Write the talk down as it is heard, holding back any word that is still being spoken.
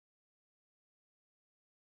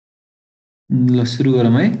ल सुरु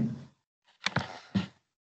गरौँ है।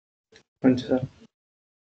 हुन्छ सर।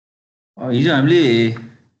 हिजो हामीले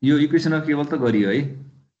यो इक्वेसन अफ केबल त गरियो है,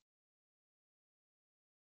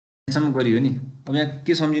 सम्म गरियो नि। अब यहाँ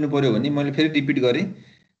के सम्झिनु पर्यो भने मैले फेरि रिपिट गरेँ,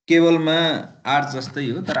 केबलमा आर्च जस्तै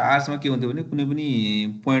हो, तर आर्चमा के हुन्थ्यो भने कुनै पनि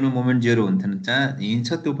पोइन्टमा मोमेन्ट जेरो हुन्थेन। जहाँ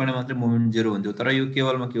हिँड्छ त्यो पोइन्टमा मात्रै मोमेन्ट जेरो हुन्थ्यो। तर यो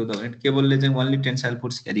केबलमा के हो त भने केबलले चाहिँ ओन्ली टेन्साइल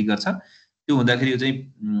फोर्स क्यारी गर्छ। त्यो हुँदाखेरि यो चाहिँ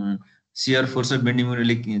सियर फोर्स र बेन्डिङ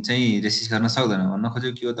मोमेन्टले चाहिँ रेसिस्ट गर्न सक्दैन। भन्न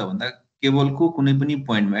खोजेको के हो त भन्दा केबलको कुनै पनि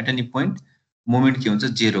पोइन्टमा एट एनी पोइन्ट मोमेन्ट के हुन्छ,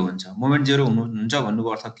 जेरो हुन्छ। मोमेन्ट जेरो हुन्छ भन्नुको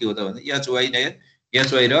अर्थ के हो त भन्दा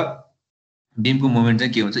एचवाई र बिमको मोमेन्ट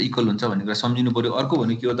चाहिँ के हुन्छ, इक्वल हुन्छ भन्ने कुरा सम्झिनु पर्यो। अर्को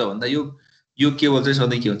भने के हो त भन्दा यो केबल चाहिँ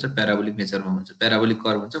सधैँ के हुन्छ, प्याराबोलिक नेचरमा हुन्छ, प्याराबोलिक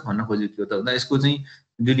कर्भ हुन्छ। भन्न खोजेको के हो त भन्दा यसको चाहिँ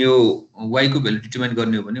जुन यो वाईको भ्यालु डिटर्माइन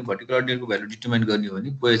गर्ने हो भने, भर्टिकल अर्डिनलको भ्यालु डिटर्माइन गर्ने हो भने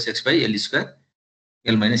पोएचएक्स by L square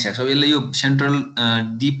L minus x. अब यसलाई यो सेन्ट्रल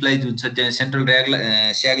डिपलाई जुन छ त्यहाँ सेन्ट्रल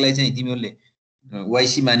स्यागलाई चाहिँ तिमीहरूले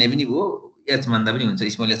वाइसी माने पनि भयो, एच मान्दा पनि हुन्छ,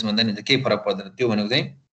 स्मल एच मान्दा पनि हुन्छ, केही फरक पर्दैन। त्यो भनेको चाहिँ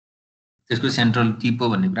त्यसको सेन्ट्रल टिप हो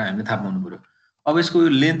भन्ने कुरा हामीले थाहा पाउनु पर्यो। अब यसको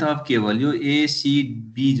लेन्थ अफ केबल यो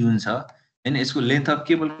एसिबी जुन छ हैन, यसको लेन्थ अफ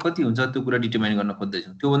केबल कति हुन्छ त्यो कुरा डिटर्माइन गर्न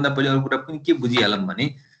खोज्दैछौँ। त्योभन्दा पहिले अरू कुरा पनि के बुझिहालौँ भने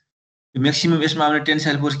म्याक्सिमम यसमा आउने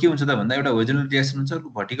टेन्साइल फोर्स के हुन्छ त भन्दा एउटा होरिजोनल रिएक्सन हुन्छ, अर्को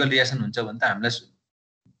भर्टिकल रिएक्सन हुन्छ भने त हामीलाई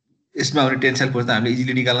यसमा आउने टेन्साइल फोर्स त हामीले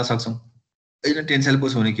इजिली निकाल्न सक्छौँ हैन। टेन्साइल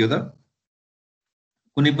फोर्स भने के हो त,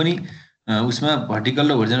 कुनै पनि उसमा भर्टिकल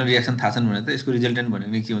र होरिजोनल रिएक्सन थाहा छन् भने त यसको रिजल्टेन्ट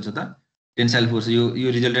भनेको के हुन्छ त टेन्साइल फोर्स। यो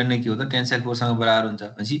रिजल्टेन्ट नै के हो त टेन्साइल फोर्ससँग बराबर हुन्छ।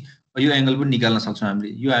 भनेपछि यो एंगल पनि निकाल्न सक्छौँ हामीले।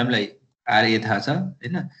 यो हामीलाई आरए थाहा छ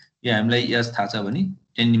हैन, यो हामीलाई एस थाहा छ भने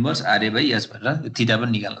tan inverse RA by S भनेर थीटा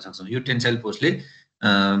पनि निकाल्न सक्छौँ। यो टेन्साइल फोर्सले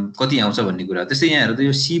कति आउँछ भन्ने कुरा। त्यस्तै यहाँ हेर्दा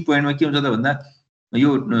यो सी पोइन्टमा के हुन्छ त भन्दा यो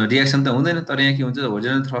रिएक्सन त हुँदैन, तर यहाँ के हुन्छ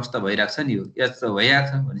होरिजोनल थ्रस्ट त भइराख्छ नि, यो एच त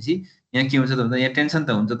भइराख्छ। भनेपछि यहाँ के हुन्छ त भन्दा यहाँ टेन्सन त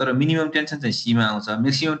हुन्छ, तर मिनिमम टेन्सन चाहिँ सीमा आउँछ,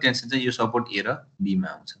 म्याक्सिमम टेन्सन चाहिँ यो सपोर्ट ए र बीमा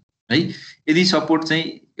आउँछ है। यदि सपोर्ट चाहिँ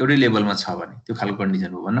एउटै लेभलमा छ भने त्यो खालको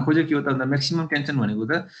कन्डिसन हो। भन्न खोजेको के हो त भन्दा म्याक्सिमम टेन्सन भनेको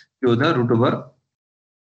त के हो त रुट ओभर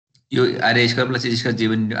यो आरए स्क्वायर प्लस ए स्क्वायर जे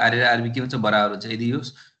पनि आरए र आरबी के हुन्छ, बराबर हुन्छ। यदि यो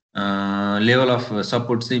लेभल अफ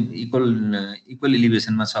सपोर्ट चाहिँ इक्वल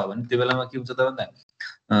इलिभेसनमा छ भने त्यो बेलामा के हुन्छ त भन्दा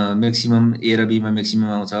म्याक्सिमम ए र बीमा म्याक्सिमम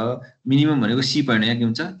आउँछ। मिनिमम भनेको सी पोइन्ट यहाँ के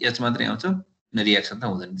हुन्छ, एच मात्रै आउँछ, रिएक्सन त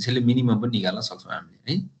हुँदैन। त्यसैले मिनिमम पनि निकाल्न सक्छौँ हामीले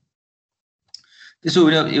है। त्यसो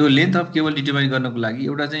भने यो लेन्थ अफ केबल डिटर्माइन गर्नको लागि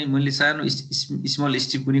एउटा चाहिँ मैले सानो स्मल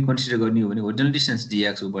स्टेप पनि कन्सिडर गर्ने हो भने होरिजोनल डिस्टेन्स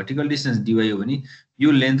डिएक्स हो, भर्टिकल डिस्टेन्स डिवाई हो भने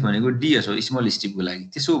यो लेन्थ भनेको डिएस हो स्मल स्टेपको लागि।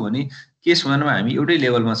 त्यसो हो भने केस वानमा हामी एउटै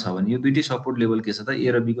लेभलमा छ भने यो दुईटै सपोर्ट लेभल के छ त ए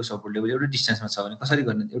र बीको सपोर्ट लेभल एउटै डिस्टेन्समा छ भने कसरी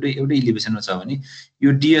गर्ने, एउटै इलिभेसनमा छ भने यो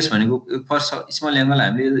डिएस भनेको फर्स्ट स्मल एङ्गल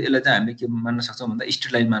हामीले यसलाई चाहिँ हामीले के मान्न सक्छौँ भन्दा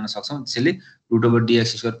स्ट्रेट लाइन मान्न सक्छौँ। त्यसैले root over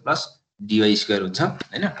dx square plus dy square हुन्छ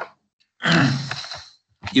हैन।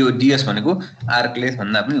 यो डिएस भनेको आर्क लेन्थ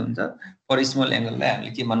भन्दा पनि हुन्छ। फर स्मल एङ्गललाई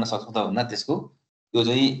हामीले के मान्न सक्छौँ त भन्दा त्यसको त्यो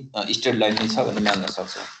चाहिँ स्ट्रेट लाइन नै छ भनेर मान्न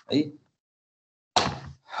सक्छौँ है।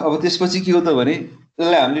 अब त्यसपछि के हो त भने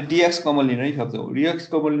त्यसलाई हामीले डिएक्स कमन लिन नै सक्छौँ। डिएक्स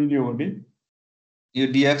कमन लिने हो भने यो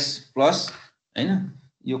डिएक्स प्लस हैन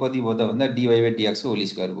यो कति भयो त भन्दा dy by dx whole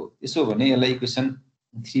square भयो। त्यसो भने यसलाई इक्वेसन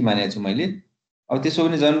 3 मानेको छु मैले। अब त्यसो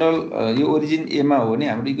भने जनरल यो ओरिजिन ए मा हो भने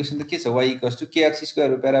हाम्रो इक्वेसन त के छ, y equals to kx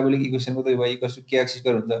square हो। प्याराबोलिक इक्वेसनको त y equals to kx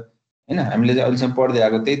square हुन्छ हैन। हामीले चाहिँ अहिलेसम्म पढ्दै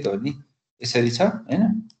आएको त्यही त हो नि। यसरी छ हैन,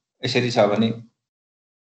 यसरी छ भने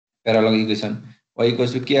प्याराबोलिक equation y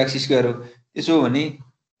equals to kx square हो। त्यसो हो भने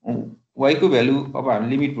y को भ्यालु अब हामी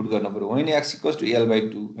लिमिट पुट गर्न पर्यो। होइन x इक्वल्स टु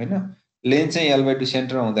l/2 हैन, लेन्थ चाहिँ l/2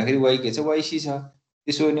 सेन्टरमा हुँदाखेरि y के छ, yc छ।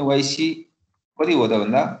 त्यसो भने yc कति हो त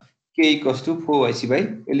भन्दा k equals to 4yc by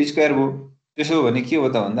l square भयो। त्यसो हो भने के हो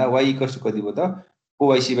त भन्दा y इक्वल्स टु कति भयो त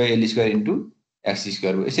 4yc by l square into x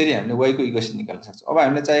square हो। यसरी हामीले y को इक्वेसन निकाल्न सक्छौँ। अब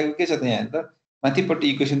हामीलाई चाहिएको के छ त यहाँ त माथिपट्टि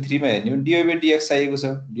इक्वेसन 3 मा हेर्ने हो भने dy बाई dx चाहिएको छ।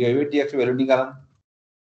 dy बाई dx को भ्यालु निकालौँ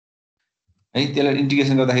है। त्यसलाई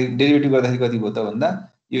इन्टिग्रेसन गर्दाखेरि डेरिभेटिभ गर्दाखेरि कति भयो त भन्दा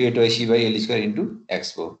यो 8yc by l square into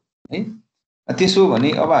x भयो है। त्यसो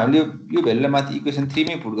भने अब हामीले यो भ्यालुलाई माथि इक्वेसन 3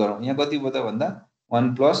 मै पुट गरौँ। यहाँ कति भयो त भन्दा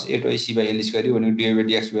 1 plus 8yc by l square भनेको dy बाई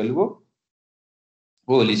dx भ्यालु भयो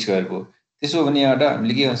होल स्क्वायर भयो। त्यसो भने यहाँबाट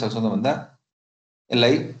हामीले के गर्न सक्छौँ त भन्दा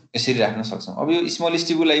यसलाई यसरी राख्न सक्छौँ। अब यो स्मल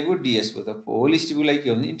स्टेपको लागि भयो डिएस भयो त होल स्टेपको लागि के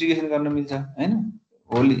हुन्छ इन्टिग्रेसन गर्न मिल्छ हैन,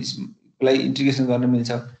 होल लाई इन्टिग्रेसन गर्न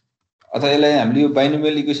मिल्छ। अथवा यसलाई हामीले यो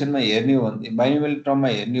बाइनोमियल इक्वेसनमा हेर्ने हो भने बाइनोमियल टर्ममा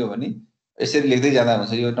हेर्ने हो भने यसरी लेख्दै जाँदा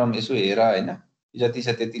हुन्छ। यो टर्म यसो हेर हैन, जति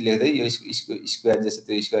छ त्यति लेख्दै यो स्क्वायर जस्तो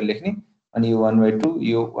त्यो स्क्वायर लेख्ने, अनि यो 1/2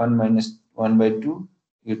 यो 1 माइनस 1/2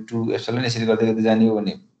 यो 2 एप्सिलन यसरी गर्दै गर्दै जाने हो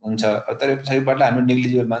भने हुन्छ। तर पछाडि पार्टलाई हामी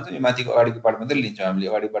नेग्लिजिबल मान्छौँ, यो माथिको अगाडिको पार्ट मात्रै लिन्छौँ हामीले।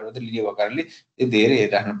 अगाडिको पार्ट मात्रै लिने भएको कारणले यो धेरै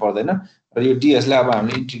हेरिराख्नु पर्दैन र यो डिएसलाई अब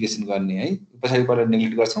हामीले इन्टिग्रेसन गर्ने है। पछाडि पार्ट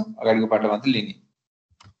नेग्लेक्ट गर्छौँ, अगाडिको पार्ट मात्रै लिने।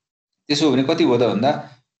 त्यसो हो भने कति भयो त भन्दा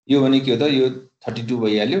यो भने के हो त यो 32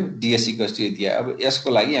 भइहाल्यो ds इक्वल्स टु यति आयो। अब यसको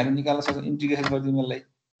लागि हामी निकाल्न सक्छौँ इन्टिग्रेसन गरिदिउँ यसलाई।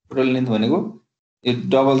 टोटल लेन्थ भनेको यो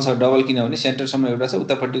डबल छ, डबल किनभने सेन्टरसम्म एउटा छ,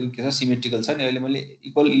 उतापट्टिको के छ सिमेट्रिकल छ नि। अहिले मैले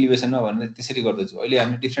इक्वल इलिभेसनमा भनेर त्यसरी गर्दैछु। अहिले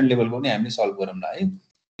हामी डिफ्रेन्ट लेभलको पनि हामीले सल्भ गरौँ ल है।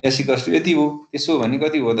 s इक्वल्स टु यति हो। त्यसो भने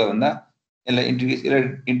कति हो त भन्दा यसलाई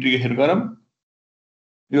इन्टिग्रेसन गरौँ।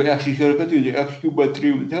 यो x स्क्वायर कति हुन्छ x क्युब बाइ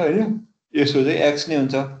 3 हुन्छ हैन। यसको चाहिँ x नै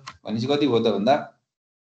हुन्छ भनेपछि कति भयो त भन्दा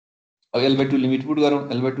अब l/2 लिमिट पुट गरौँ।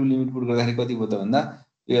 l/2 लिमिट पुट गर्दाखेरि कति भयो त भन्दा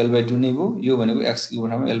यो l/2 नै भयो। यो भनेको x क्युब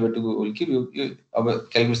ठाउँमा l/2 को होल क्युब। यो अब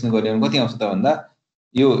क्याल्कुलेसन गर्ने भने कति आउँछ त भन्दा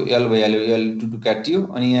यो l भइहाल्यो, l 2 काटियो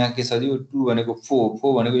अनि यहाँ के छ यो 2 भनेको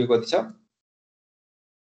 4 भनेको यो कति छ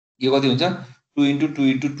यो कति हुन्छ 2 * 2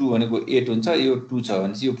 * 2 भनेको 8 हुन्छ। यो 2 छ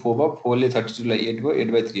भनेपछि यो 4 भयो। 4 ले 32 लाई 8 भयो,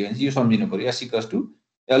 8/3 भनेपछि यो सम्झिनु पर्यो s =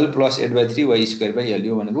 l + 8/3 y²/l।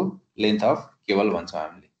 यो भनेको लेन्थ अफ केबल भन्छौँ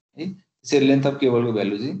हामीले है। त्यसरी लेन्थ अफ केबलको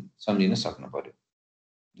भ्यालु चाहिँ सम्झिन सक्नु पर्यो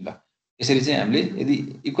ल। यसरी चाहिँ हामीले यदि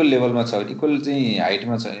इक्वल लेभलमा छ भने इक्वल चाहिँ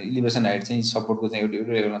हाइटमा छ, इलिभेसन हाइट चाहिँ सपोर्टको चाहिँ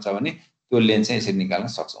एउटा लेभलमा छ भने त्यो लेन्थ चाहिँ यसरी निकाल्न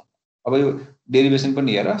सक्छौँ। अब यो डेरिभेसन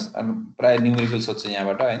पनि हेर, प्राय न्युमेरिकल सोध्छ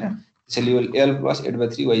यहाँबाट हैन। त्यसैले यो l +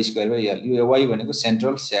 8/3 y²/l यो y भनेको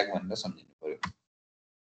सेन्ट्रल स्याक भनेर सम्झिनु पर्यो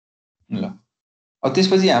ल। अब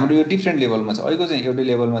त्यसपछि हाम्रो यो डिफ्रेन्ट लेभलमा छ, अहिलेको चाहिँ एउटै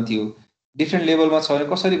लेभलमा थियो। डिफ्रेन्ट लेभलमा छ भने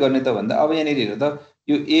कसरी गर्ने त भन्दा अब यहाँनिर हेर त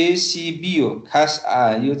यो एसीबी हो खास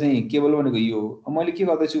यो चाहिँ केबल भनेको यो हो। मैले के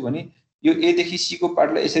गर्दैछु भने यो ए देखि सी को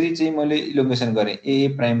पार्टलाई यसरी चाहिँ मैले इलोङ्गेसन गरेँ, ए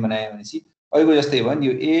प्राइम बनाएँ भनेपछि अहिलेको जस्तै भयो नि।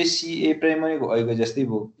 यो एसी ए प्राइम भनेको अहिलेको जस्तै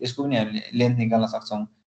भयो। यसको पनि हामीले लेन्थ निकाल्न सक्छौँ।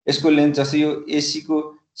 यसको लेन्थ जस्तै यो एसी को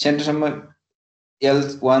सेन्टरसम्म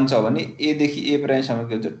l1 छ भने ए देखि ए प्राइमसम्म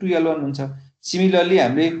के हुन्छ 2l1 हुन्छ। सिमिलरली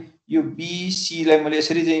हामीले यो बीसी लाई मैले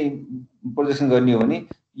यसरी चाहिँ प्रोजेक्सन गर्ने हो भने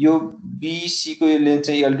यो बीसी को यो लेन्थ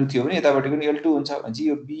चाहिँ l2 थियो भने यतापट्टि पनि l2 हुन्छ भनेपछि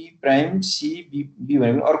यो बी प्राइम सी बी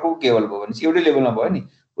भनेको अर्को केबल भयो भनेपछि एउटै लेभलमा भयो नि।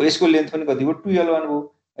 हो यसको लेन्थ पनि कति भयो 2l1 भयो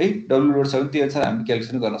है। डब्ल्यु लोड छ भने त्यो अनुसार हामी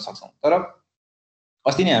क्याल्कुलेसन गर्न सक्छौँ। तर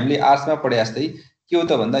अस्ति नै हामीले आर्ट्समा पढे जस्तै के हो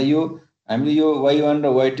त भन्दा यो हामीले यो y1 र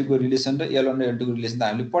y2 को रिलेसन र l1 र l2 को रिलेसन त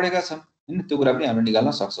हामीले पढेका छौँ हैन। त्यो कुरा पनि हामीले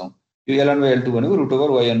निकाल्न सक्छौँ। यो l1/l2 भनेको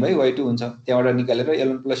 √y1/y2 हुन्छ। त्यहाँबाट निकालेर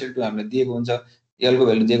l1 + l2 हामीले दिएको हुन्छ, l को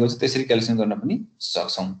भ्यालु दिएको हुन्छ। त्यसरी क्याल्कुलेसन गर्न पनि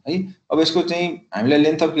सक्छौँ है। अब यसको चाहिँ हामीलाई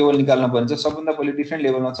लेन्थ अफ केबल निकाल्न पर्ने छ। सबभन्दा पहिले डिफ्रेन्ट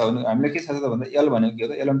लेभलमा छ भने हामीलाई के थाहा छ त भन्दा l भनेको के हो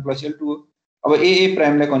त l1 + l2 हो। अब ए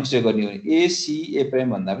प्राइमलाई कन्सिडर गर्ने हो भने एसी ए प्राइम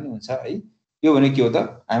भन्दा पनि हुन्छ है। यो भने के हो त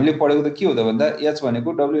हामीले पढेको त के हो त भन्दा h भनेको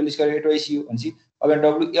WL² 8yc हो भनेपछि अब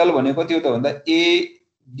WL भनेको कति हो त भन्दा ए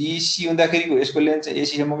बीसी हुँदाखेरिको यसको लेन्थ चाहिँ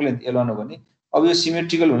एसी सम्मको लेन्थ l1 हो भने अब यो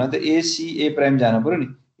सिमेट्रिकल हुन त एसी ए प्राइम जानु पर्यो नि।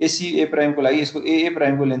 एसी ए प्राइमको लागि यसको ए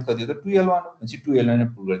प्राइमको लेन्थ कति हो त 2l1 हो भनेपछि 2l1 नै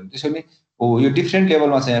पुट गरिदिउँ। त्यसो भने हो यो डिफ्रेन्ट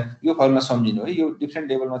लेभलमा छ। यहाँ यो फर्मुला सम्झिनु है। यो डिफ्रेन्ट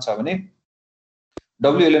लेभलमा छ भने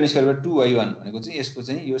WL² 2y1 भनेको चाहिँ यसको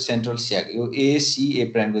चाहिँ यो सेन्ट्रल स्याक यो एसी ए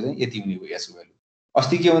प्राइमको चाहिँ यति हुने भयो यसको भ्यालु।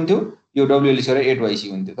 अस्ति के हुन्थ्यो यो WL² 8yc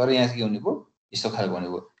हुन्थ्यो। तर यहाँ के हुने भयो यस्तो खालको हुने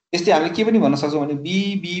भयो। त्यस्तै हामीले के पनि भन्न सक्छौँ भने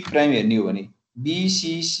बी प्राइम हेर्ने हो भने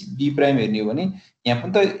बीसी बी प्राइम हेर्ने हो भने यहाँ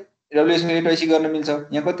पनि त WL² 8yc गर्न मिल्छ।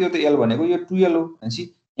 यहाँ कति हो त l भनेको यो 2l हो भनेपछि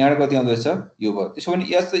यहाँबाट कति आउँदो रहेछ यो भयो। त्यसो भने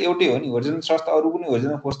s त एउटै हो नि। होरिजोनल थ्रस्ट त अरू कुनै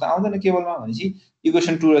होरिजोनल फोर्स त आउँदैन केबलमा भनेपछि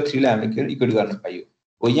इक्वेसन 2 र 3 लाई हामीले इक्वेट गर्न पाइयो।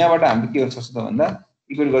 हो यहाँबाट हामीले के गर्न सक्छौँ त भन्दा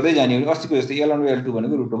इक्वेट गर्दै जाने हो भने अस्तिको जस्तै l1/l2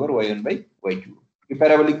 भनेको √y1/y2 यो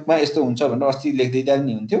प्याराबोलिकमा यस्तो हुन्छ भनेर अस्ति लेख्दै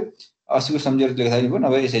जाने हुन्थ्यो। अस्तिको सम्झेर लेख्दा नि भयो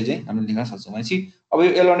नभए यसरी चाहिँ हामीले लेख्न सक्छौँ भनेपछि अब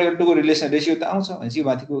यो l1 र l2 को रिलेसन रेसियो त आउँछ भनेपछि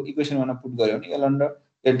माथिको इक्वेसनमा पुट गर्यो भने l1 र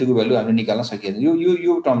l2 को भ्यालु हामीले निकाल्न सकिन्छ।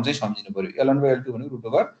 यो टर्म चाहिँ सम्झिनु पर्यो। l1/l2 भनेको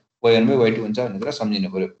 √y1/y2 हुन्छ भन्ने कुरा सम्झिनु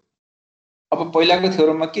पर्यो। अब पहिलाको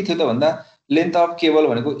थ्योरममा के थियो त भन्दा लेन्थ अफ केबल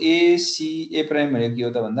भनेको एसी ए प्राइम भनेको के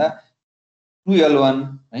हो त भन्दा 2l1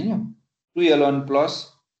 हैन 2l1 +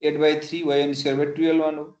 8/3 y1²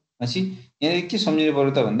 2l1 हो भनेपछि यहाँ के सम्झिनु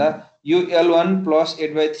पर्यो त भन्दा यो l1 +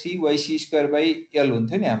 8/3 yc²/l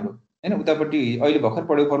हुन्थ्यो नि हाम्रो हैन। उतापट्टि अहिले भर्खर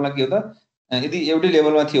पढेको फर्मुला के हो त यदि एउटै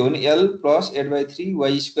लेभलमा थियो भने l + 8/3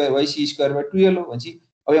 yc²/2l हो भनेपछि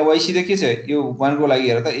अब यहाँ yc त के छ यो 1 को लागि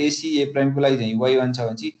हेर त एसी ए प्राइमको लागि चाहिँ y1 छ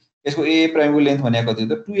भनेपछि यसको ए प्राइमको लेन्थ भनेको कति हो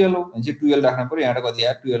त 2l हो भनेपछि 2l राख्नु पर्यो। यहाँबाट कति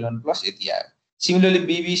आयो 2l1 + यति आयो। सिमिलरली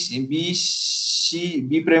बीसी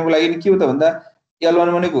बी प्राइमको लागि के हो त भन्दा l1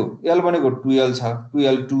 भनेको l भनेको 2l छ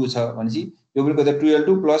 2l2 छ भनेपछि यो पनि कति 2l2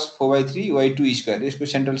 + 4/3 y2² यसको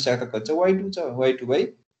सेन्ट्रल स्याक त कति छ y2 छ y2/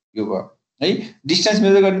 यो भयो है। डिस्टेन्स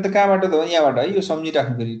मेजर गर्ने त कहाँबाट त यहाँबाट है। यो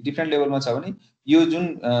सम्झिराख्नु फेरि डिफ्रेन्ट लेभलमा छ भने यो जुन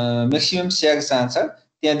म्याक्सिमम स्याक जहाँ छ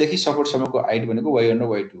त्यहाँदेखि सपोर्टसम्मको हाइट भनेको y1 र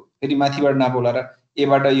y2 फेरि माथिबाट नापौला र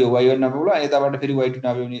एबाट यो y1 नापौला यताबाट फेरि y2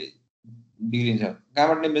 नाप्यो भने बिग्रिन्छ।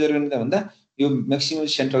 कहाँबाट मेजर गर्ने त भन्दा यो म्याक्सिमम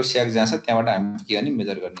सेन्ट्रल स्याक जहाँ छ त्यहाँबाट हामी के गर्ने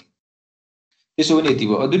मेजर गर्ने। त्यसो भने यति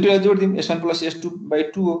भयो दुईटैलाई जोड्दियौँ s1 +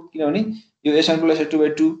 s2/2 हो किनभने यो s1 +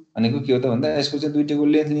 s2/2 भनेको के हो त भन्दा यसको चाहिँ दुईटैको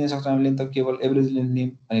लेन्थ लिन सक्छौँ हामीले त केवल एभरेज लेन्थ लियौँ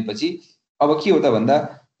भनेपछि अब के हो त भन्दा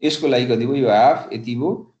यसको लागि कति भयो यो हाफ यति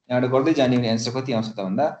भयो यहाँबाट गर्दै जाने भने एन्सर कति आउँछ त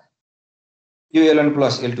भन्दा यो l1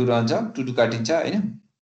 + l2 रहन्छ 2 काटिन्छ हैन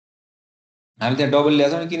हामी त्यहाँ डबल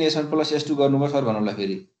ल्याउँछौँ नि किन s1 + s2 गर्नुभयो सर भन्नुलाई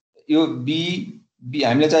फेरि यो b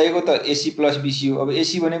हामीले चाहिएको त ac + bc हो अब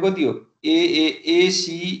ac भनेको कति हो ac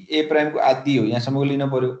a प्राइमको आधी हो यहाँसम्मको लिन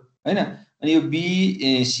पर्यो हैन अनि यो b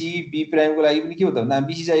c b प्राइमको लागि पनि के हो त भन्दा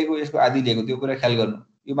bc चाहिएको यसको आधी लिएको त्यो कुरा ख्याल गर्नु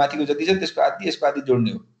यो माथिको जति छ त्यसको आधी यसको आधी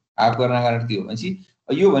जोड्ने हो हाफ गर्न कारण त्यो हो भनेपछि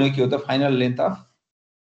यो भनेको के हो त फाइनल लेन्थ अफ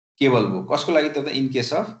केबल हो कसको लागि त in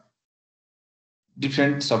case of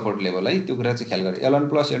different support level है त्यो कुरा चाहिँ ख्याल गरे l1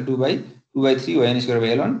 + l2/2/3 yn²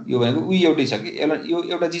 l1 यो भनेको उही एउटै छ कि l1 यो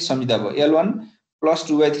एउटा चीज सम्झिदा भयो l1 +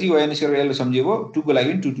 2/3 yn² l सम्झियो भयो 2 को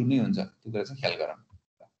लागि पनि 2 2 नै हुन्छ त्यो कुरा चाहिँ ख्याल गरौँ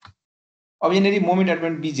अब यहाँनेरि मोमेन्ट एट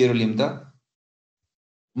पोइन्ट b 0 लियौँ त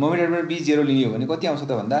मोमेन्ट एट पोइन्ट b 0 लिने हो भने कति आउँछ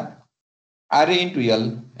त भन्दा ra * l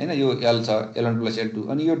हैन यो l छ l1 + l2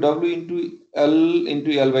 अनि यो w * l *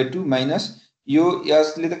 l/2 माइनस यो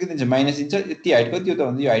यसले त के दिन्छ माइनस दिन्छ यति हाइट कति हो त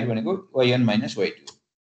भन्दा यो हाइट भनेको y1 - y2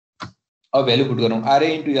 अब भ्यालु पुट गरौँ ra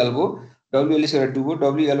 * l भो wl² 2 भो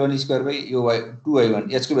wL1² यो 2y1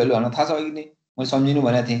 h को भ्यालु हामीलाई थाहा छ अघि नै मैले सम्झिनु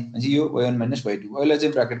भनेको थिएँ अनि यो y1 - y2 अहिले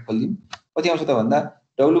चाहिँ ब्राकेट खोल्दियौँ कति आउँछ त भन्दा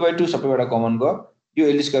w/2 सबैबाट कमन गयो यो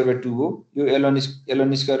l² 2 भो यो l1²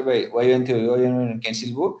 y1 थियो यो y1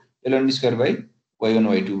 क्यान्सल भो l1² y1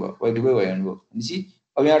 y2 भयो y2/y1 भयो भनेपछि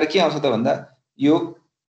अब यहाँबाट के आउँछ त भन्दा यो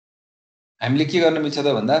हामीले के गर्न मिल्छ त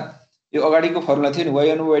भन्दा यो अगाडिको फर्मुला थियो नि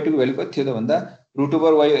y1 y2 को भ्यालु कति थियो त भन्दा √l1²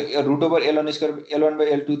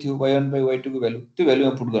 l1/l2 थियो y1/y2 को भ्यालु त्यो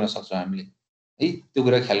भ्यालुमा पुट गर्न सक्छौं हामीले है त्यो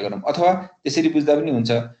कुरा ख्याल गरौँ अथवा त्यसरी बुझ्दा पनि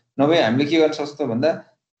हुन्छ नभए हामीले के गर्न सक्छौं त भन्दा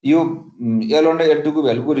यो l1 र l2 को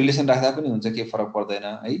भ्यालुको रिलेसन राख्दा पनि हुन्छ के फरक पर्दैन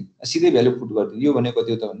है सिधै भ्यालु पुट गर्दियौ यो भनेको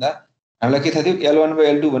कति हो त भन्दा हामीलाई के थाहा थियो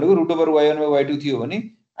l1/l2 भनेको √y1/y2 थियो भने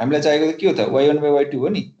हामीलाई चाहिएको के हो त y1/y2 हो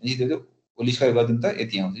नि अनि त्यो होल स्क्वायर गर्दियौ त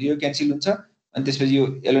यति आउँछ यो क्यान्सल हुन्छ अनि त्यसपछि यो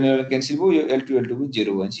l1 l1 क्यान्सल भयो यो l2 l2 पनि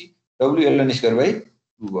 0 भयो भनेपछि wL1²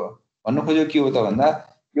 2 भयो भन्नु खोजेको के हो त भन्दा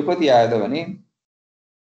यो कति आयो त भने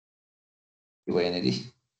के भयो यहाँनेरि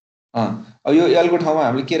अब यो l को ठाउँमा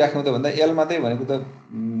हामीले के राख्नु त भन्दा l मात्रै भनेको त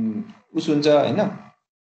उस हुन्छ हैन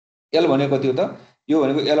l भनेको कति हो त यो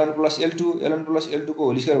भनेको l1 + l2 को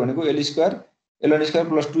होल स्क्वायर भनेको l²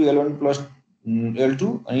 + 2 l1 + l2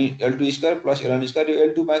 अनि l2² + l1² यो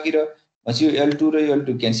l2 बाँकी र भनेपछि यो l2 र यो l2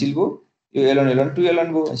 क्यान्सल भयो यो l1 l1 2 l1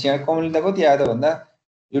 भयो यहाँ कमन लिँदा कति आयो त भन्दा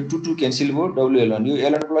यो 2 2 क्यान्सल भयो wL1 यो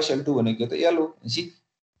l1 + l2 भनेको त l हो भनेपछि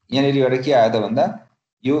यहाँनेरिबाट के आयो त भन्दा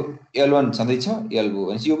यो l1 छँदै छ l भयो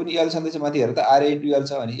भनेपछि यो पनि l छँदै छ माथि हेर त ra * l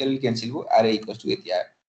छ भने l क्यान्सल भयो ra = यति आयो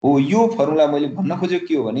हो यो फर्मुला मैले भन्न खोजेको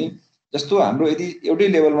के हो भने जस्तो हाम्रो यदि एउटै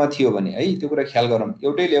लेभलमा थियो भने है त्यो कुरा ख्याल गरौँ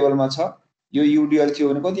एउटै लेभलमा छ यो udl थियो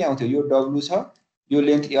भने कति आउँथ्यो यो w छ यो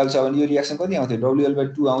लेन्थ l छ भने यो रिएक्सन कति आउँथ्यो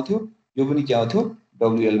wL/2 आउँथ्यो यो पनि के आउँथ्यो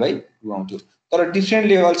wL/2 आउँथ्यो तर डिफरेन्ट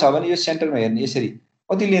लेभल छ भने यो सेन्टरमा हेर्ने यसरी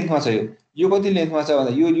कति लेन्थमा छ यो कति लेन्थमा छ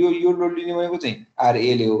भन्दा यो लोड लिने भनेको चाहिँ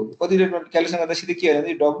RA ले हो कति रेटमा क्याल्कुलेसन गर्दा सिधै के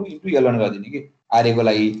गर्ने W * L1 गर्दिने के RA को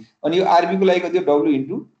लागि अनि यो RB को लागि कति हो W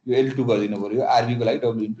 * यो L2 गर्दिनु पर्यो यो RB को लागि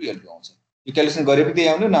W * L2 आउँछ यो क्याल्कुलेसन गरे पनि त्यही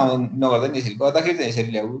आउने नगर्दा नि यसरी गर्दाखेरि चाहिँ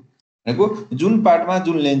यसरी ल्याऊ भनेको जुन पार्टमा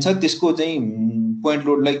जुन लेन्थ छ त्यसको चाहिँ पोइन्ट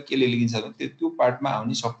लोडलाई केले लिन्छ भने त्यो पार्टमा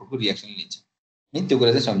आउने सपोर्टको रिएक्सन लिन्छ नि त्यो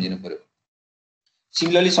कुरा चाहिँ सम्झिनु पर्यो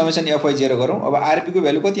सिमिलरली समेसन FY0 गरौँ अब RB को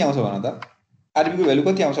भ्यालु कति आउँछ भन त RB को भ्यालु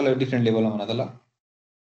कति आउँछ ल डिफरेन्ट लेभलमा भन त ल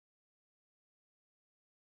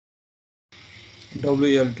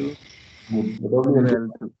WL2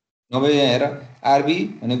 नभए यहाँ हेर RB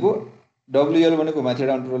भनेको WL भनेको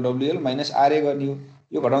माथिबाट टोटल WL माइनस RA गर्ने हो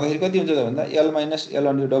यो घटाउँदाखेरि कति हुन्छ त भन्दा L -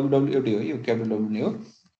 L1 यो W एउटै हो यो क्यापिटल W नै हो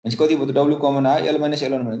भनेपछि कति भयो त W कमन आयो L -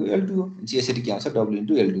 L1 भनेको L2 हो भनेपछि यसरी के आउँछ W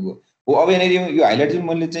 * L2 हो अब यहाँनिर यो हाइलाइट चाहिँ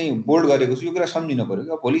मैले चाहिँ बोल्ड गरेको छु यो कुरा सम्झिनु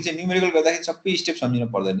पर्यो भोलि चाहिँ न्युमेरिकल गर्दाखेरि सबै स्टेप सम्झिनु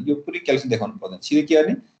पर्दैन यो पुरै क्याल्कुलेसन देखाउनु पर्दैन सिधै के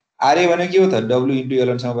गर्ने RA भनेको के हो त W *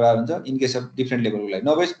 L1 सँग बराबर हुन्छ इन केस अफ डिफरेन्ट लेभलको लागि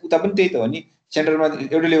नभए उता पनि त्यही त हो नि सेन्टरमा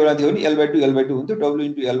एउटै लेभलमा थियो भने L/2 L/2 हुन्थ्यो W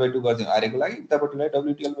 * L/2 गर्थ्यौं RA को लागि उतापट्टिलाई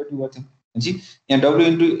W * L/2 गर्थ्यौं भनेपछि यहाँ W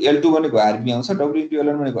 * L2 भनेको RB आउँछ W *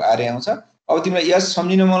 L1 भनेको RA आउँछ अब तिमीलाई यस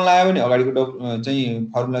सम्झिन मन लाग्यो भने अगाडिको चाहिँ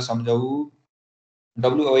फर्मुला सम्झाऊ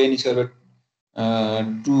WN²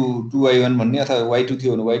 2y1 भन्ने अथवा y2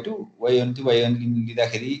 थियो भने y2 y1 थियो y1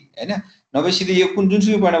 लिँदाखेरि हैन नभए सिधै यो कुन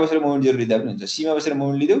जुनसुकै पोइन्टमा बसेर मोमेन्ट 0 लिँदा पनि हुन्छ सीमा बसेर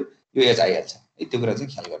मोमेन्ट लिदियौ यो h आइहाल्छ है त्यो कुरा चाहिँ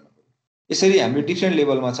ख्याल गर्नु पर्यो यसरी हामीले डिफरेन्ट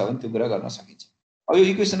लेभलमा छ भने त्यो कुरा गर्न सकिन्छ अब यो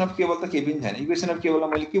इक्वेसन अफ केबल त केही पनि छैन इक्वेसन अफ केबलमा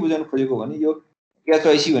मैले के बुझाउन खोजेको भने यो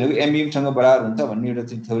एचवाइसी भनेको एमबिएम सँग बराबर हुन्छ भन्ने एउटा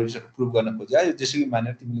चाहिँ थ्योरी प्रुभ गर्न खोज्यो। जसरी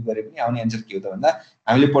मानेर तिमीले गरे पनि आउने आन्सर के हो त भन्दा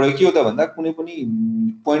हामीले पढेको के हो त भन्दा कुनै पनि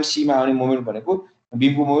पोइन्ट सी मा आउने मोमेन्ट भनेको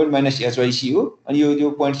बीमको मोमेन्ट माइनस एचवाइसी हो। अनि यो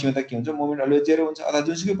पोइन्ट सी मा त के हुन्छ मोमेन्ट अलवेज जेरो हुन्छ अथवा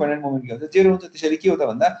जुनसुकै पोइन्टमा मोमेन्ट के हुन्छ जेरो हुन्छ। त्यसैले के हो त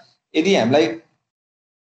भन्दा यदि हामीलाई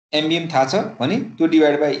एमबिएम थाहा छ भने त्यो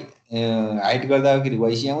डिभाइड बाइ हाइट गर्दाखेरि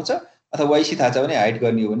वाइसी आउँछ अथवा वाइसी थाहा छ भने हाइट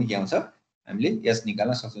गर्ने हो भने के आउँछ हामीले एच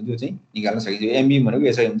निकाल्न सक्छौँ। त्यो चाहिँ निकाल्न सकिन्छ। एमबिएम भनेको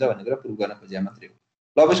यसै हुन्छ भन्ने कुरा प्रुभ गर्न खोजे मात्रै हो।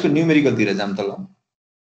 ल अब यसको न्युमेरिकलतिर जाम त ल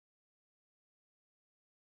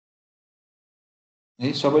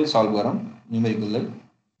है सबैले सल्भ गरौँ न्युमेरिकललाई।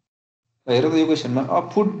 हेर त यो क्वेसनमा a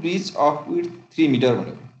foot bridge of with 3 metre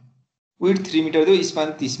भनेको विथ 3 मिटर दियो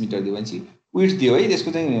स्पान 30 मिटर दियो भनेपछि विथ दियो है।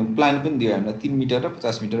 त्यसको चाहिँ प्लान पनि दियो हामीलाई 3 मिटर र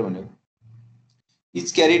 50 मिटर भनेको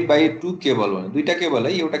इज क्यारिड बाई 2 केबल भन्यो। दुईटा केबल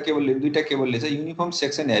है। एउटा केबलले दुईटा केबलले चाहिँ uniform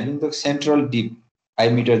section having the central deep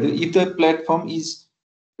 5 metre दियो। If the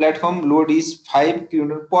platform load is 5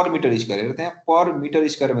 kilometre per metre square. हेर त्यहाँ पर मिटर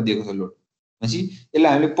स्क्वायरमा दिएको छ लोड भनेपछि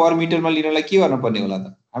यसलाई हामीले पर मिटरमा लिनलाई के गर्नु पर्ने होला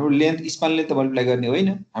त हाम्रो लेन्थ स्पान लेन्थ मल्टिप्लाई गर्ने होइन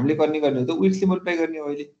हामीले गर्ने हो त विड्थले मल्टिप्लाई गर्ने हो।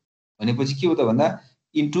 अहिले भनेपछि के हो त भन्दा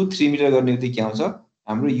इन्टु 3 मिटर गर्ने हो त के आउँछ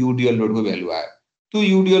हाम्रो युडिएल लोडको भ्यालु आयो। त्यो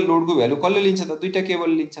युडिएल लोडको भ्यालु कसले लिन्छ त दुईटा केबल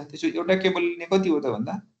लिन्छ। त्यसो एउटा केबल लिने कति हो त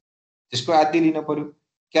भन्दा त्यसको आधी लिन पर्यो।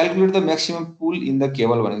 Calculate the maximum pool in the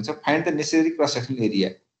cable भनेको छ find the necessary cross sectional area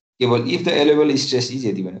cable if the able stress is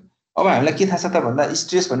यति भन्यो। अब हामीलाई के थाहा छ त भन्दा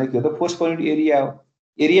स्ट्रेस भनेको के हो त फोर्स पर एरिया हो।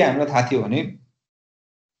 एरिया हामीलाई थाहा थियो भने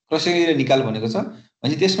क्रस सेक्सनल एरिया निकाल भनेको छ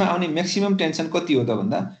भने त्यसमा आउने म्याक्सिमम टेन्सन कति हो त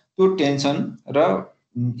भन्दा त्यो टेन्सन र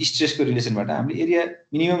स्ट्रेसको रिलेसनबाट हामीले एरिया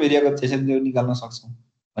मिनिमम एरियाको टेन्सन निकाल्न सक्छौँ।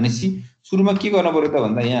 भनेपछि सुरुमा के गर्नु पर्यो त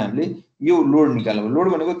भन्दा यहाँ हामीले यो लोड निकाल्नु पर्यो। लोड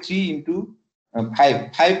भनेको 3 ×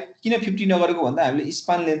 5 किन 50 नगरेको भन्दा हामीले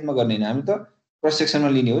स्पान लेन्थमा गर्ने होइन हामी त क्रस सेक्सनमा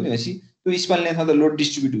लिने हो नि। भनेपछि त्यो स्पान लेन्थमा त लोड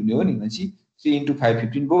डिस्ट्रिब्युट हुने हो नि। भनेपछि 3 × 5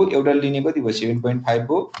 15 भयो। एउटा लिने कति भयो 7.5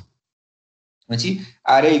 भयो। भनेपछि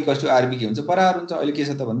आरए इक्वल्स टु आरबी के हुन्छ बराबर हुन्छ। अहिले के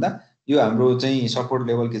छ त भन्दा यो हाम्रो चाहिँ सपोर्ट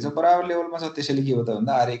लेभल के छ बराबर लेभलमा छ। त्यसैले के हो त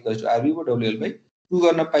भन्दा आरए इक्वल्स टु आरबी भयो डब्ल्युएल/2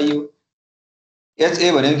 गर्न पाइयो।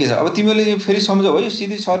 एचए भनेको के छ अब तिमीले फेरि सम्झौ है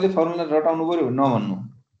सिधै सरले फर्मुला रटाउनु पर्यो नभन्नु।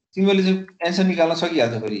 तिमीले चाहिँ एन्सर निकाल्न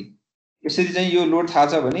सकिहाल्छ। फेरि यसरी चाहिँ यो लोड थाहा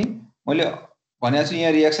छ भने मैले भनेको छु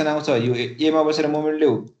यहाँ रिएक्सन आउँछ यो एमा बसेर मोमेन्ट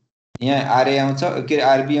ल्याऊ यहाँ आरए आउँछ के अरे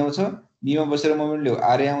आरबी आउँछ बीमा बसेर मोमेन्ट ल्याऊ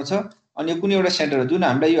आरए आउँछ। अनि यो कुनै एउटा सेन्टर जुन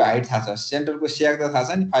हामीलाई यो हाइट थाहा छ सेन्टरको स्याग त थाहा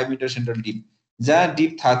छ नि 5 मिटर सेन्ट्रल डिप जहाँ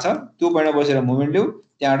डिप थाहा छ त्यो पोइन्टमा बसेर मोमेन्ट ल्याऊ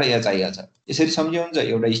त्यहाँबाट एच आइहाल्छ। यसरी सम्झियो हुन्छ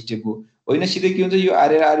एउटा स्टेप हो होइन। सिधै के हुन्छ यो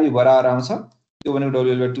आरए र आरबी बराबर आउँछ त्यो भनेको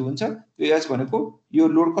डब्ल्युएल/2 हुन्छ। त्यो एच भनेको यो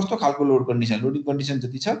लोड कस्तो खालको लोड कन्डिसन लोडिङ कन्डिसन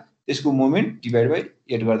जति छ त्यसको मोमेन्ट डिभाइड बाइ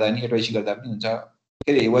 8 गर्दा नि 8 गर्दा पनि हुन्छ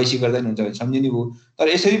के अरे वाइसी गर्दा नि हुन्छ सम्झिनु भयो। तर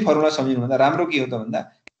यसरी फर्मुला सम्झिनु भन्दा राम्रो के हो त भन्दा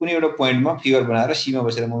कुनै एउटा पोइन्टमा फिगर बनाएर सीमा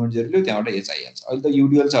बसेर मोमेन्ट जेरो ल्याऊ त्यहाँबाट एच आइहाल्छ। अहिले त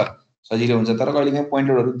युडिएल छ सजिलो हुन्छ तर कहिलेकाहीँ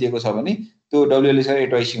पोइन्टरहरू दिएको छ भने त्यो डब्ल्युएल स्क्वायर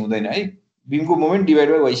 8yc हुँदैन है। बीमको मोमेन्ट डिभाइड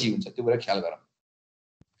बाइ वाइसी हुन्छ त्यो कुरा ख्याल गरौँ।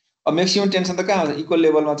 अब म्याक्सिमम टेन्सन त कहाँ हुन्छ इक्वल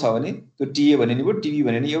लेभलमा छ भने त्यो टिए भने नि भयो टिबी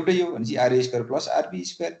भने नि एउटै हो भनेपछि RA square plus R B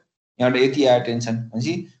square यहाँबाट यति आयो टेन्सन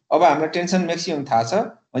भनेपछि अब हामीलाई टेन्सन म्याक्सिमम थाहा छ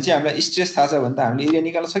भनेपछि हामीलाई स्ट्रेस थाहा छ भने त हामीले एरिया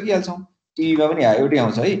निकाल्न सकिहाल्छौँ। टिबीमा पनि एउटै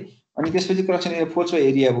आउँछ है। अनि त्यसपछि cross section area force by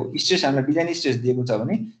area भयो। स्ट्रेस हामीलाई डिजाइन स्ट्रेस दिएको छ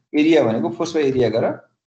भने एरिया भनेको फोर्स बाइ एरिया गर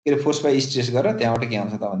के अरे फोर्स बाइ स्ट्रेस गर त्यहाँबाट के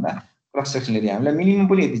आउँछ त भन्दा क्रस सेक्सन एरिया हामीलाई मिनिमम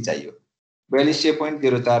पनि यति चाहियो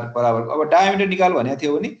 42.04 बराबर। अब डायमिटर निकाल भनेको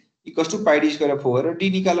थियो भने इक्वल्स टु पाइ डी स्क्वायर 4 र डी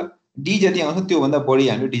निकाल डी जति आउँछ त्योभन्दा बढी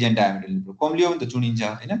हामीले डिजाइन डायमिटर लिनु कम लियो भने त चुनिन्छ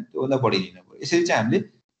होइन त्योभन्दा बढी लिनु पर्यो। यसरी चाहिँ हामीले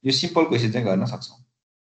यो सिम्पल क्वेसन चाहिँ गर्न सक्छौँ।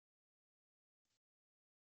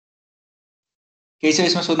 केही छ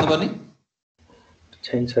यसमा सोध्नुपर्ने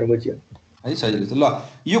छैन सर बुझ्यो है सजिलो छ। ल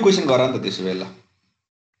यो क्वेसन गर नि त त्यसो भए ल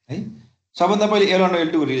है सबभन्दा पहिले L1 र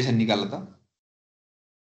L2 को रिलेसन निकाल त।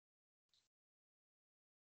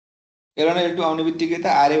 L1 र L2 आउने बित्तिकै त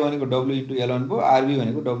आरए भनेको W इन्टु L1 भयो आरबी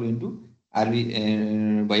भनेको W इन्टु आरबी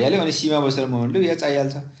भइहाल्यो। अनि सीमा बसेर मोमेन्ट ल्याऊ एच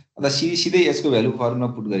आइहाल्छ। अथवा सिधै एचको भ्यालु फर्मुला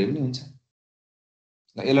पुट गरे पनि हुन्छ।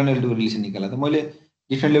 ल L1 र L2 को रिलेसन निकाल त। मैले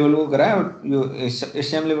डिफ्रेन्ट लेभलको गराएँ यो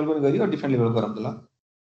सेम लेभल पनि गरियो डिफ्रेन्ट लेभल गरौँ त ल।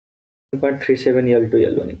 1.37 L2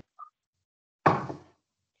 L1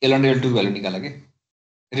 L1 र L2 को भ्यालु निकाल के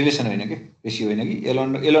रिलेसन होइन के रेसियो होइन कि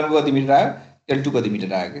L1 को कति मिटर आयो L2 कति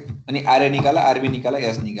मिटर आयो के अनि आरए निकाल आरबी निकाल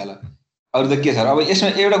एच निकाल। अरू त के छ अब यसमा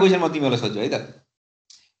एउटा क्वेसन म तिमीलाई सोध्छु है त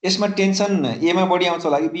यसमा टेन्सन एमा बढी आउँछ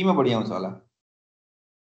होला कि बीमा बढी आउँछ होला।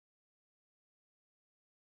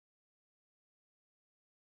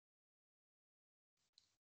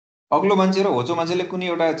 अग्लो मान्छे र होचो मान्छेले कुनै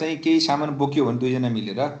एउटा चाहिँ केही सामान बोक्यो भने दुईजना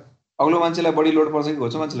मिलेर अग्लो मान्छेलाई बढी लोड पर्छ कि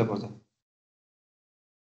होचो मान्छेलाई पर्छ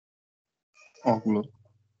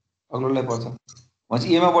अग्लोलाई पर्छ।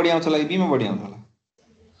 भनेपछि एमा बढी आउँछ होला कि बीमा बढी आउँछ होला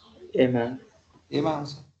एमा ए मा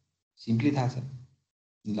आउँछ सिम्पली थाहा छ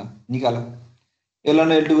ल निकाल L1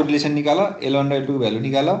 र L2 को रिलेसन निकाल L1 र L2 को भ्यालु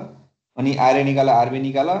निकाल अनि RA निकाल RB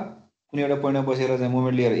निकाल कुनै एउटा पोइन्टमा बसेर चाहिँ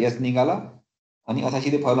मोमेन्ट लिएर S निकाल अनि अथवा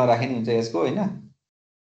सिधै फर्मुला राखे नि हुन्छ यसको हैन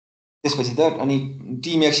त्यसपछि त अनि T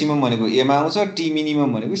म्याक्सिमम भनेको A मा आउँछ T मिनिमम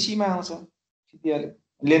भनेको C मा आउँछ सिधिहाल्यो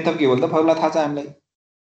लेन्थ अफ केबल त फर्मुला थाहा छ हामीलाई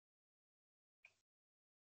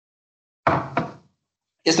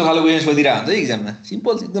यस्तो खालको क्वेशन सोधिरा हुन्छ एक्जाममा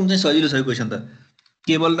सिम्पल एकदम चाहिँ सजिलो छ क्वेशन त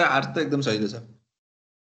केबल र आर्ट त एकदम सजिलो छ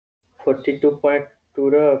 42.2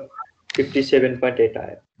 र 57.8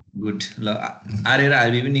 आयो गुड ल आरए र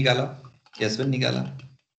आरबी पनि निकाल एस पनि निकाल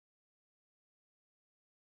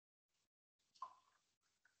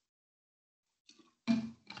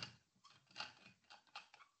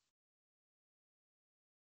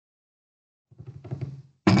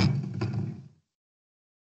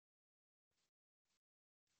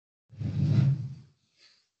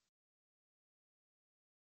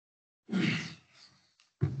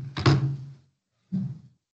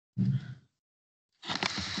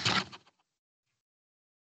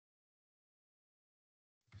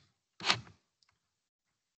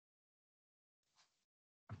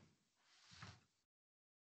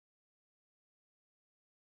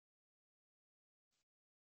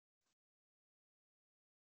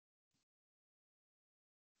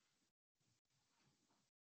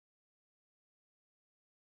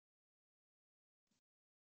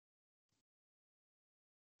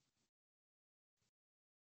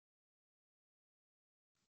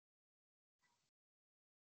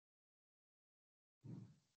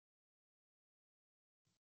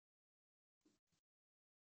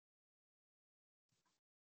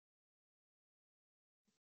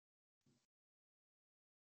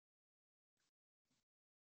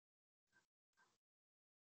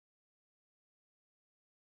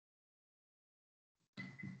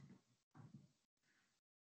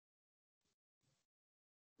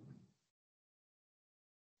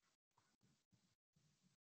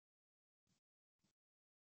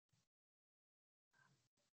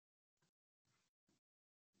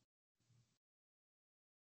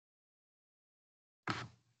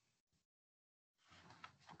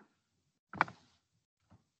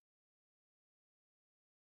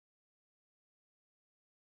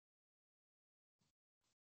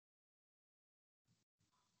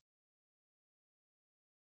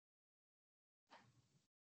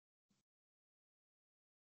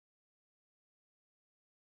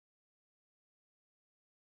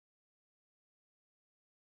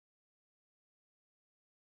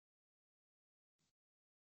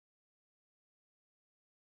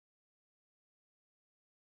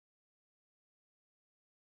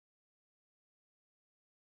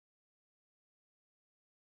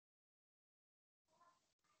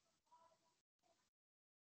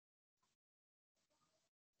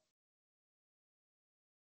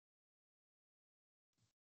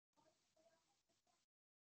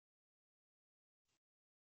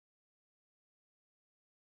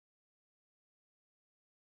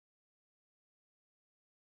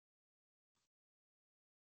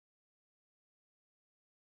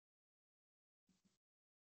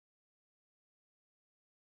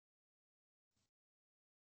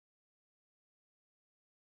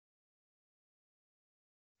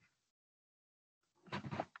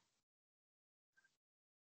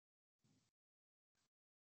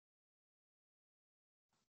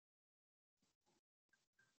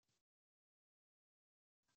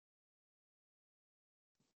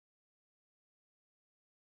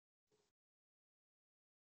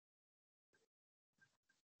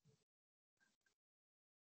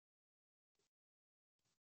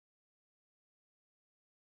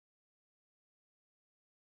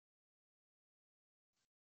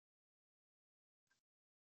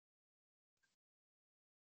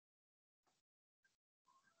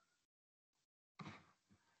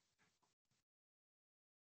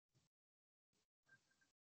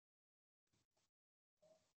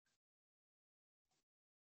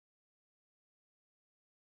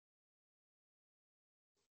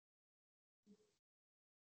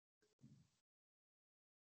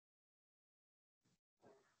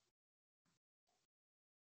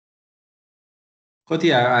कति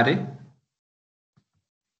आयो आरे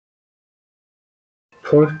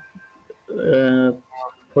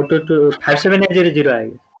 5700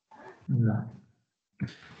 आयो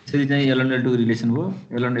त्यसरी चाहिँ L1 L2 को रिलेसन भयो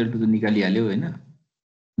L1 L2 त निकालिहाल्यो हैन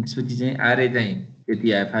त्यसपछि चाहिँ आरए चाहिँ यति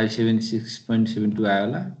आयो 576.72 आयो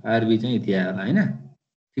होला आरबी चाहिँ यति आयो होला हैन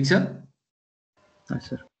ठीक छ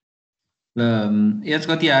सर ल एच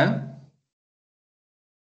कति आयो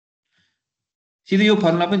सिधै यो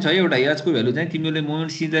फर्मुला पनि छ एउटा एचको भ्यालु चाहिँ तिमीले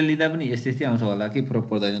मोमेन्ट सिधा लिँदा पनि यस्तै आउँछ होला के फरक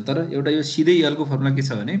पर्दैन तर एउटा यो सिधै एलको फर्मुला के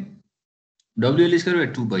छ भने WL स्क्वायर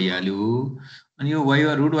 2 भइहाल्यो अनि यो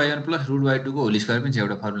y1 root y1 plus root y2 को होल स्क्वायर पनि छ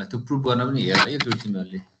एउटा फर्मुला त्यो प्रुफ गर्न पनि हेर है एकचोटि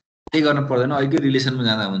तिमीहरूले केही गर्न पर्दैन अघिकै रिलेसनमा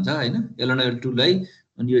जाँदा हुन्छ हैन L1 L2 लाई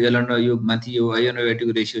अनि यो L1 र यो माथि यो y1 र y2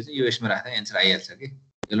 को रेशियो चाहिँ यो यसमा राख्दा एन्सर आइहाल्छ के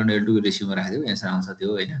L1 L2 को रेशियोमा राख्दियो एन्सर आउँछ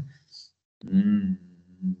त्यो हैन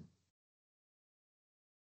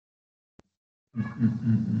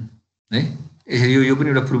है यसरी यो पनि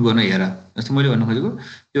एउटा प्रुफ गर्न हेर जस्तो मैले भन्न खोजेको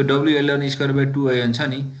यो WL1 स्क्वायर बाइ 2 y1 छ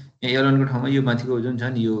नि यहाँ L1 को ठाउँमा यो माथिको जुन छ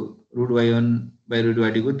नि यो root y1 by root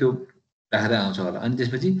y2 को त्यो राख्दा आउँछ होला अनि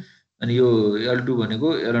त्यसपछि अनि यो L2 भनेको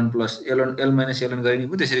L1 plus L1 L minus L1 गरिने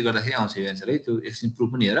पो त्यसरी गर्दाखेरि आउँछ यो एन्सर है त्यो एकछिन प्रुफ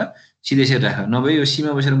पनि हेर सिधै सिधै राख नभए यो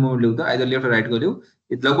सीमा बसेर मोमेन्ट ल्याउ त आइदर लेफ्ट राइट गर्यो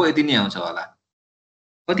लगभग यति नै आउँछ होला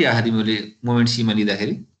कति आयो तिमीले मोमेन्ट सीमा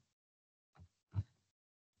लिँदाखेरि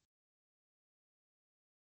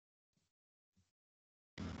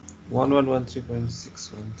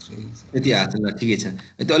 1113.613 यति आएको ल ठिकै छ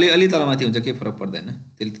त्यो अलि तलमाथि हुन्छ केही फरक पर्दैन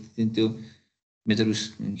त्यसले त्यो मेजर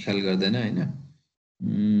ख्याल गर्दैन हैन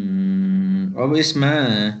अब यसमा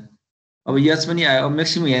अब यस पनि आयो अब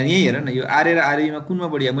म्याक्सिमम यही हेर न यो आर र आरबीमा कुनमा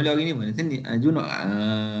बढी मैले अघि नै भनेको थिएँ नि जुन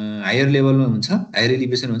हायर लेभलमा हुन्छ हायर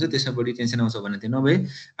एलिभेसन हुन्छ त्यसमा बढी टेन्सन आउँछ भन्ने थियो नभए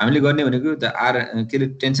हामीले गर्ने भनेको त आर के रे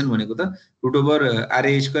टेन्सन भनेको त root over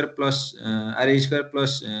RA square plus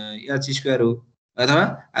H square हो अथवा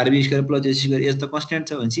R B square plus H square H त कन्स्ट्यान्ट छ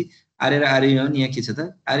भनेपछि आरए र आरबीमा पनि यहाँ के छ त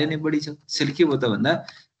आरए नै बढी छ त्यसैले के भयो त भन्दा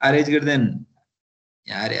RA is greater than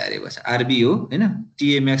RA bus R B हो हैन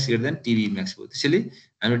TA Max greater than TB Max हो त्यसैले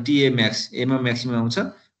हाम्रो टीए म्याक्स एमा म्याक्सिमम आउँछ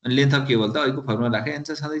अनि लेन्थ अफ केबल त अहिलेको फर्मुला राखे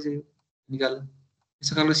एन्सर छँदैछ यो निकाल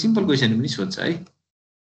यसो खालको सिम्पल क्वेसन पनि सोध्छ है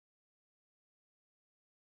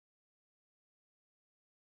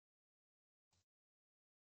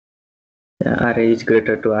RA is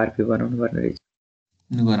greater to RP बनाउनु पर्ने रहेछ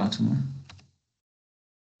गराउँछु म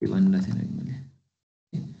के भन्नु थिएन मैले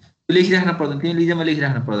लेखिराख्न पर्दैन त्यो लिजमा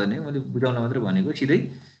लेखिराख्न पर्दैन मैले बुझाउन मात्र भनेको सिधै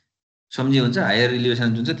सम्झि हुन्छ हायर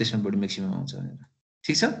एलिभेसन जुन छ त्यसमा बढी म्याक्सिमम आउँछ भनेर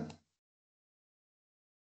ठीक छ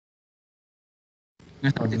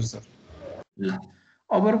ल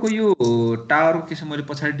अबको यो टावरको के छ मैले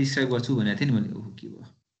पछाडी डिस्क्राइब गर्छु भनेको थिएँ नि मैले के भयो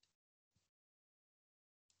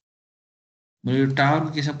मैले यो टावरको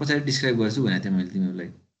के छ पछाडी डिस्क्राइब गर्छु भनेको थिएँ मैले तिमीहरूलाई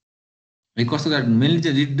है कस्तो गाडी मेनली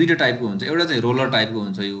चाहिँ दुईटा टाइपको हुन्छ एउटा चाहिँ रोलर टाइपको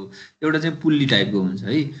हुन्छ यो एउटा चाहिँ पुल्ली टाइपको हुन्छ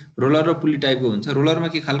है रोलर र पुल्ली टाइपको हुन्छ रोलरमा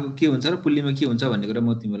के खालको के हुन्छ र पुल्लीमा के हुन्छ भन्ने कुरा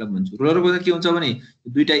म तिमीलाई भन्छु रोलरको चाहिँ के हुन्छ भने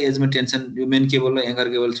दुईटा एजमा टेन्सन यो मेन केबल र एङ्कर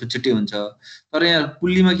केबल छुट्टै हुन्छ तर यहाँ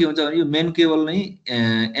पुल्लीमा के हुन्छ भने यो मेन केबल नै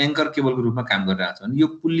एङ्कर केबलको रूपमा काम गरिरहेको छ भने यो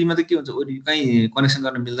पुल्लीमा त के हुन्छ कहीँ कनेक्सन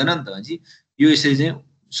गर्न मिल्दैन नि त भनेपछि यो यसरी चाहिँ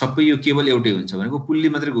सबै यो केबल एउटै हुन्छ भनेको पुल्ली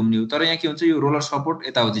मात्रै घुम्ने हो तर यहाँ के हुन्छ यो रोलर सपोर्ट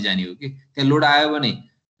यताउति जाने हो कि त्यहाँ लोड आयो भने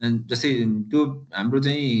जस्तै त्यो हाम्रो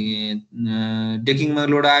चाहिँ डेकिङमा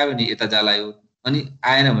लोड आयो भने यता जाला यो अनि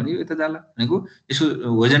आएन भने यो यता जाला भनेको यसो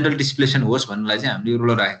होरिजन्टल डिस्प्लेसन होस् भन्नलाई चाहिँ हामीले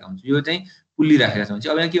रोलर राखेका हुन्छ यो चाहिँ पुल्ली राखेका छौँ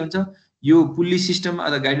अब यहाँ के हुन्छ यो पुल्ली सिस्टममा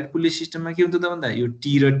अथवा गाइडेड पुल्ली सिस्टममा के हुन्छ त भन्दा यो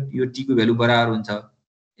टी र यो टीको भ्यालु बराबर हुन्छ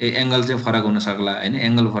एङ्गल चाहिँ फरक हुन सक्ला हैन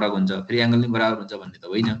एङ्गल फरक हुन्छ फेरि एङ्गल नै बराबर हुन्छ भन्ने त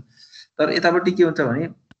होइन तर यतापट्टि के हुन्छ भने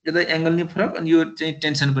यता एङ्गल नै फरक अनि यो चाहिँ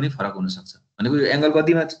टेन्सन पनि फरक हुन सक्छ भनेको यो एङ्गल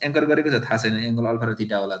कतिमा एङ्कर गरेको छ थाहा छैन एङ्गल अल्फा र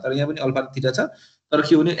थीटा होला तर यहाँ पनि अल्फा र थीटा छ तर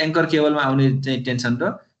के भने एङ्कर केबलमा आउने चाहिँ टेन्सन र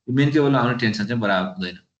मेन केबलमा आउने टेन्सन चाहिँ बराबर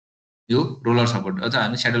हुँदैन यो रोलर सपोर्ट अथवा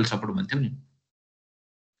हामी स्याडल सपोर्ट भन्छौँ नि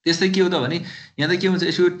त्यस्तै के हो त भने यहाँ त के हुन्छ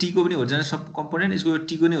यसको टीको पनि होरिजन्टल सब कम्पोनेन्ट यसको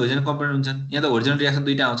टीको नि होरिजन्टल कम्पोनेन्ट हुन्छन् यहाँ त होरिजन्टल रिएक्सन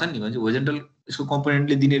दुईटा आउँछन् नि भने होरिजन्टल यसको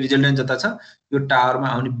कम्पोनेन्टले दिने रिजल्टेन्ट जता छ यो टावरमा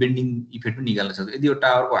आउने बेन्डिङ इफेक्ट पनि निकाल्न सक्छ यदि यो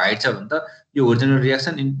टावरको हाइट छ भने त यो होरिजन्टल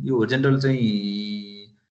रिएक्सन यो होरिजन्टल चाहिँ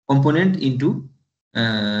कम्पोनेन्ट इन्टु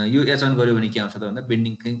यो एच1 गर्यो भने के आउँछ त भन्दा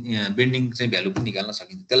बेन्डिङ चाहिँ भ्यालु पनि निकाल्न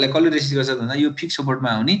सकिन्छ त्यसलाई कसले रेसिस्ट गर्छ भन्दा यो फिक्स सपोर्टमा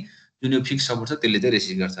आउने जुन यो फिक्स सपोर्ट छ त्यसले चाहिँ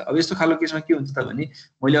रेसिस्ट गर्छ अब यस्तो खालको केसमा के हुन्छ त भने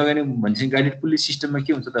मैले अगाडि भन्छ गाइडेड पुल्ली सिस्टममा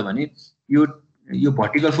के हुन्छ त भने यो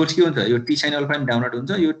भर्टिकल फोर्स के हुन्छ यो टी साइन अल्फा पनि डाउनवर्ड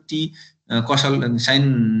हुन्छ यो टी कसल साइन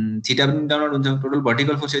थीटा पनि डाउनवर्ड हुन्छ टोटल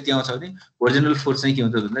भर्टिकल फोर्स यति आउँछ भने होरिजन्टल फोर्स चाहिँ के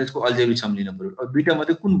हुन्छ भन्दा यसको अल्जेब्रिक सम्झिन पर्यो अब दुईटा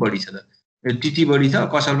मध्ये कुन बढी छ त टीटी बढी छ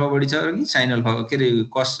कस अल्फा बढी छ कि साइन अल्फा के रे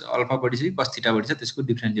कस अल्फा बढी छ कि कस थीटा बढी छ त्यसको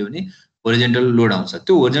डिफरेन्स दियो भने होरिजन्टल लोड आउँछ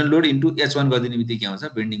त्यो होरिजन्टल लोड इन्टु एच1 गरिदिने बित्तिकै आउँछ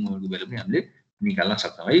बेन्डिङ मोमेन्टको भ्यालु पनि हामीले निकाल्न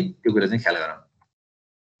सक्छौँ है त्यो कुरा चाहिँ ख्याल गरौँ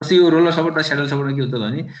जस्तै यो रोलर सपोर्ट र स्याडल सपोर्टमा के हुन्छ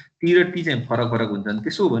भने टी र टी चाहिँ फरक हुन्छन्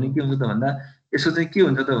त्यसो हो भने के हुन्छ त भन्दा यसो चाहिँ के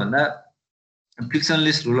हुन्छ त भन्दा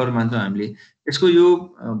फ्रिक्सनलेस रोलर मान्छौँ हामीले यसको यो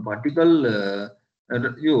भर्टिकल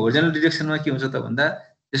यो होरिजन्टल डिरेक्सनमा के हुन्छ त भन्दा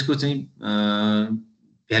यसको चाहिँ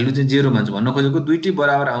भ्यालु चाहिँ 0 भन्छ भन्न खोजेको दुईटै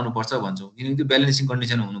बराबर आउनुपर्छ भन्छौँ किनकि त्यो ब्यालेन्सिङ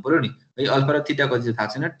कन्डिसन हुनु पर्यो नि है अल्फा र थीटा कति थाहा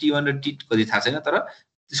छैन t1 र t कति थाहा छैन तर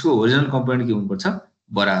त्यसको ओरिजिनल कम्पोनेन्ट के हुनुपर्छ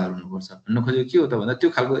बराबर हुनुपर्छ भन्न खोजेको के हो त भन्दा त्यो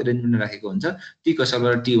खालको एरेन्जमेन्ट राखेको हुन्छ t cos अल्फा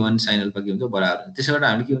र t1 sin अल्फा के हुन्छ बराबर हुन्छ त्यसैबाट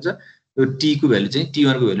हामीले के हुन्छ यो t को भ्यालु चाहिँ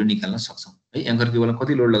t1 को भ्यालु निकाल्न सक्छौँ है एङ्कर केबलमा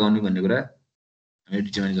कति लोड लगाउने भन्ने कुरा हामीले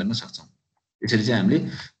डिटर्माइन गर्न सक्छौँ त्यसरी चाहिँ हामीले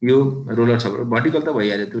यो रोलर सपोर्ट भर्टिकल त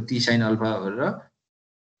भइहाल्यो त्यो t sin अल्फा र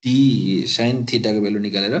t sin थीटा को भ्यालु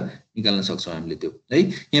निकाल्न सक्छौँ हामीले त्यो है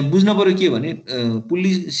यहाँ बुझ्न पर्यो के भने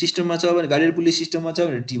पुल्ली सिस्टममा छ भने गाडी पुल्ली सिस्टममा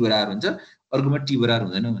छ भने t बराबर हुन्छ अर्कोमा t बराबर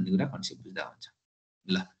हुँदैन भन्ने कुरा कन्सेप्ट बुझ्दा हुन्छ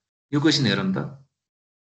ल यो क्वेशन हेरौँ त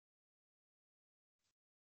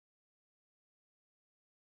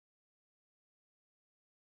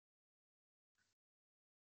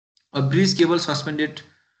A bridge cable suspended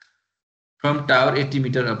from tower 80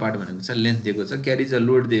 meter apart भनेको छ लेन्थ दिएको छ क्यारिज अ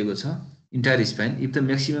लोड दिएको छ entire spine if the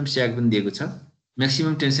maximum स्याग पनि दिएको छ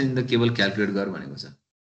maximum tension in the cable calculate गर भनेको छ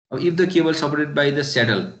अब if the cable supported by the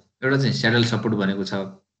saddle एउटा चाहिँ स्याडल सपोर्ट भनेको छ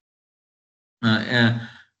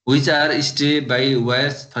which are stay by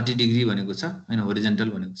wires 30 degree भनेको छ हैन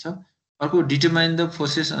होरिजन्टल भनेको छ अर्को determine the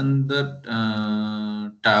forces on the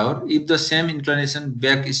tower if the same inclination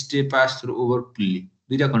back stay pass through over pulley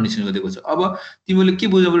दुईटा कन्डिसन दिएको छ अब तिमीले के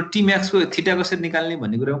बुझ्नु पर्यो टी म्याक्स को थीटा कसरी निकाल्ने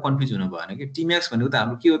भन्ने कुरामा कन्फ्युज हुनु भएन के टी म्याक्स भनेको त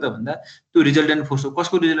हाम्रो के हो त भन्दा त्यो रिजल्टेन्ट फोर्स हो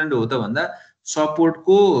कसको रिजल्टेन्ट हो त भन्दा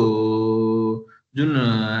सपोर्टको जुन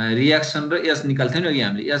रियाक्सन र एस निकाल्थ्यौ नि अघि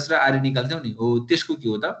हामीले एस र आर निकाल्थ्यौ नि हो त्यसको के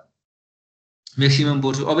हो त म्याक्सिमम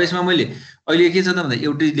फोर्स अब यसमा मैले अहिले के छ त भन्दा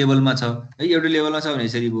एउटै लेभलमा छ है एउटै लेभलमा छ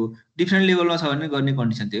भने यसरी भयो डिफ्रेन्ट लेभलमा छ भने गर्ने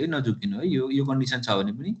कन्डिसन थियो है नझुक्किनु है यो कन्डिसन छ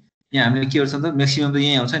भने पनि यहाँ हामीले के गर्छौँ त म्याक्सिमम त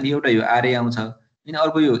यही आउँछ नि एउटा यो आरए आउँछ अनि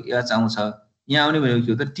अर्को यो एच आउँछ यहाँ आउने भनेको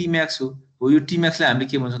के हो त टी म्याक्स हो यो टी म्याक्सलाई हामीले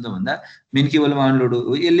के भन्छौँ त भन्दा मेन केबलमा अनलोड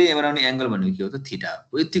हो यसले बनाउने एङ्गल भनेको के हो त थीटा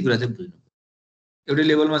हो यति कुरा चाहिँ बुझ्नु एउटै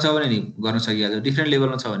लेभलमा छ भने नि गर्न सकिहाल्छ डिफ्रेन्ट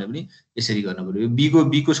लेभलमा छ भने पनि यसरी गर्नु पर्यो यो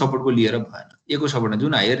बीको सपोर्टको लिएर भएन एको सपोर्ट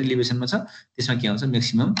जुन हायर इलिभेसनमा छ त्यसमा के आउँछ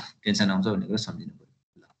म्याक्सिमम टेन्सन आउँछ भन्ने कुरा सम्झिनु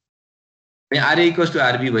पर्यो आरए इक्वल्स टु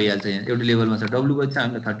आरबी भइहाल्छ यहाँ एउटै लेभलमा छ डब्लु कति छ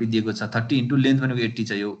हामीलाई 30 दिएको छ 30 इन्टु लेन्थ भनेको 80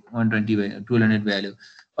 छ यो 120 भयो 1200 भइहाल्यो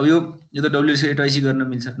अब यो त डब्ल्युसी एटवाइसी गर्न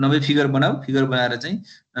मिल्छ नभए फिगर बनाऊ फिगर बनाएर चाहिँ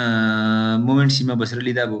मोमेन्ट सीमा बसेर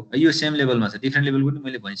लिदा भयो यो सेम लेभलमा छ डिफ्रेन्ट लेभल पनि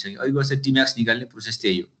मैले भनिसकेँ अहिले गर्छ टी म्याक्स निकाल्ने प्रोसेस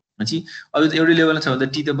त्यही हो भनेपछि अब त एउटै लेभलमा छ भन्दा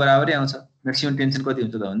टी त बराबरै आउँछ म्याक्सिमम टेन्सन कति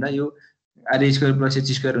हुन्छ त भन्दा यो RA square plus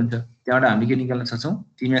H square हुन्छ त्यहाँबाट हामीले के निकाल्न सक्छौँ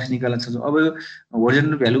टी म्याक्स निकाल्न सक्छौँ अब यो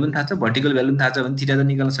होरिजन्टल भ्यालु पनि थाहा छ भर्टिकल भ्यालु पनि थाहा छ भने थीटा त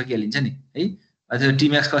निकाल्न सकिहालिन्छ नि है अझ टी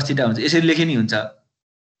म्याक्स कस थीटा हुन्छ यसरी लेखे नि हुन्छ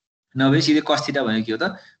नभए सिधै कस थीटा भनेको के हो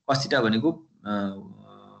त कस थीटा भनेको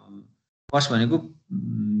कस भनेको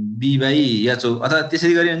बी बाई एच हो अथवा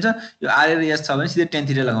त्यसरी गरी हुन्छ यो आर र एच छ भने सिधै टेन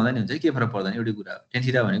थीटा लगाउँदा नि हुन्छ के फरक पर्दैन एउटै कुरा हो टेन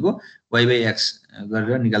थीटा भनेको वाइ बाई एक्स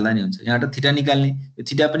गरेर निकाल्दा नि हुन्छ यहाँबाट थीटा निकाल्ने यो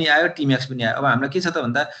थीटा पनि आयो टी म्याक्स पनि आयो अब हामीलाई के छ त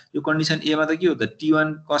भन्दा यो कन्डिसन एमा त के हो त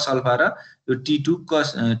टी1 कस अल्फा र यो टी2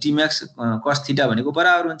 कस टी म्याक्स कस थीटा भनेको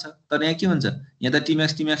बराबर हुन्छ तर यहाँ के हुन्छ यहाँ त टी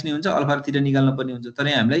म्याक्स नै हुन्छ अल्फा र थीटा निकाल्न पर्ने हुन्छ तर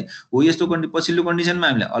यहाँ हामीलाई हो यस्तो पछिल्लो कन्डिसनमा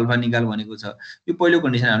हामीलाई अल्फा निकाल भनेको छ यो पहिलो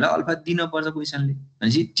कन्डिसन हामीलाई अल्फा दिन पर्छ क्वेसनले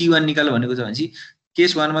भनेपछि टी1 निकाल भनेको छ भनेपछि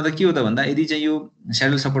केस 1 मा त के हो त भन्दा यदि चाहिँ यो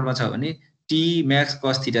स्याडल सपोर्टमा छ भने टी म्याक्स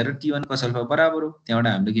कस थीटा र टी1 कस अल्फा बराबर हो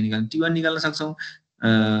त्यहाँबाट हामीले के निकाल्न टी1 निकाल्न सक्छौँ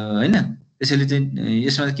हैन त्यसैले चाहिँ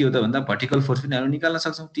यसमा के हो त भन्दा भर्टिकल फोर्स पनि हामीले निकाल्न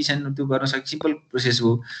सक्छौँ टी साइन त्यो गर्न सक्छ सिम्पल प्रोसेस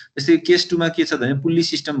हो जस्तै केस 2 मा के छ भने पुल्ली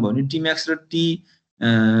सिस्टम भयो भने टी म्याक्स र टी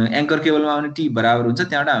एङ्कर केबलमा आउने टी बराबर हुन्छ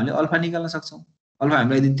त्यहाँबाट हामीले अल्फा निकाल्न सक्छौँ अल्फा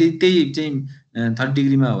हामीले यदि त्यही चाहिँ 30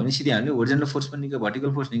 डिग्रीमा हो भने सिधै हामीले होरिजन्टल फोर्स पनि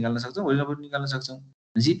भर्टिकल फोर्स निकाल्न सक्छौँ होरिजन्टल फोर्स निकाल्न सक्छौँ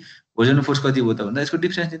भनेपछि होरिजन्टल फोर्स कति हो त भन्दा यसको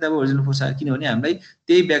डिफरेन्स दिँदा अब होरिजन्टल फोर्स आयो किनभने हामीलाई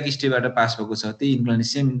त्यही ब्याक स्टेबाट पास भएको छ त्यही इन्क्लिनेसन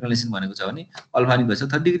सेम इन्क्लिनेसन भनेको छ भने अल्फा नि भएछ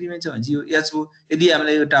 30 डिग्रीमै छ भनेपछि यो एच हो यदि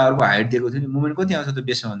हामीलाई यो टावरको हाइट दिएको थियो नि मोमेन्ट कति आउँछ त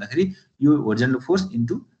बेसमा भन्दाखेरि यो होरिजन्टल फोर्स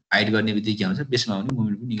इन्टु हाइट गर्ने बित्तिकै के आउँछ बेसमा आउने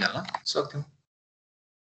मोमेन्ट पनि निकाल्न सक्थ्यौँ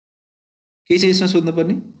के छ यसमा सोध्नु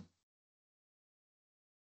पर्ने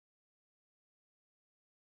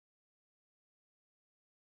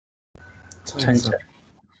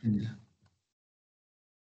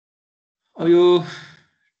अब यो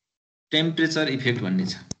टेम्परेचर इफेक्ट भन्ने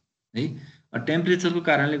छ है टेम्परेचरको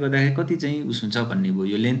कारणले गर्दाखेरि कति चाहिँ उस हुन्छ भन्ने भयो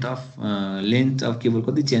यो लेन्थ अफ केबल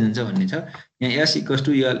कति चेन्ज हुन्छ भन्ने छ यहाँ एस इक्वल्स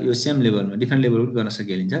टु एल यो सेम लेभलमा डिफ्रेन्ट लेभल पनि गर्न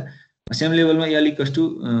सकिहालिन्छ सेम लेभलमा L equals to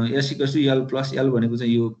S equals to L plus L भनेको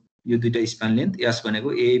चाहिँ यो दुईटा स्पान लेन्थ एस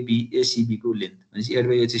भनेको एसिबी को लेन्थ भनेपछि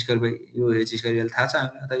 8/h² बाई यो h² एल थाहा छ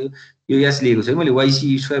हामीलाई अथवा यो एस लिएको छ मैले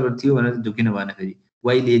वाइसी स्क्वायर थियो भनेर झुकिनु भएन फेरि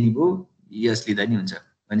वाइ लिए नि भयो एस लिँदा नि हुन्छ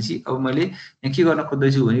भनेपछि अब मैले यहाँ के गर्न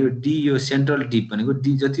खोज्दैछु भने यो डी यो सेन्ट्रल डिप भनेको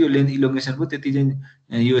डी जति यो लेन्थ इलोङ्गेसन भयो त्यति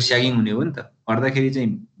चाहिँ यो स्यागिङ हुने हो नि त घट्दाखेरि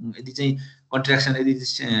चाहिँ यदि चाहिँ कन्ट्र्याक्सन यदि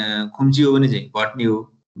खुम्चियो भने चाहिँ घट्ने हो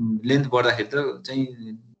लेन्थ बढ्दाखेरि त चाहिँ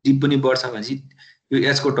डिप पनि बढ्छ भनेपछि यो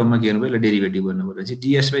h को टर्ममा के गर्नु पर्यो डेरिभेटिभ गर्नु पर्यो चाहिँ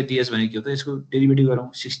ds/ds भनेको के हो त यसको डेरिभेटिभ गरौँ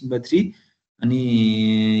 16/3 अनि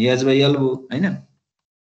h/l भयो हैन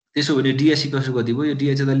त्यसो भने ds इक्वल कति भयो यो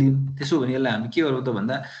ds त लियौं त्यसो भने यसलाई हामी के गरौँ त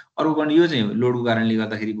भन्दा अर्को कन्डिसन यो चाहिँ लोडको कारणले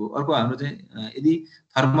गर्दाखेरि भयो अर्को हाम्रो चाहिँ यदि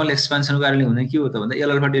थर्मल एक्सपान्सनको कारणले हुँदा के हो त भन्दा l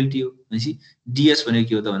अल्फा डेल्टी हो भनेपछि ds भनेको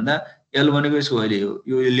के हो त भन्दा l भनेको यसको अहिले यो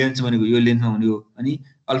लेन्थ भनेको यो लेन्थमा हुने हो अनि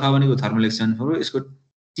अल्फा भनेको थर्मल एक्सपान्सन हो यसको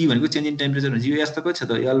t भनेको चेन्ज इन टेम्परेचर भनेपछि यो s त कति छ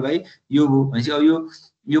त l बाइ यो भयो भनेपछि अब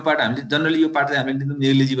यो पार्ट हामीले जनरली यो पार्ट चाहिँ हामीले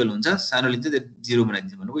नेग्लिजिबल हुन्छ सानो लिन्छ त्यो 0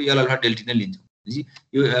 बनाइदिन्छ भनेको l अल्फा डेल्टी नै लिन्छौँ भनेपछि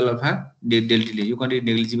यो l अल्फा डेल्टी ले यो क्वान्टिटी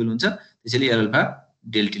नेग्लिजिबल हुन्छ त्यसैले l अल्फा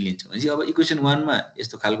डेल्टी लिन्छौँ भनेपछि अब इक्वेसन 1 मा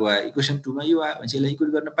यस्तो खालको आयो इक्वेसन 2 मा यो आयो भनेपछि यसलाई इक्वेट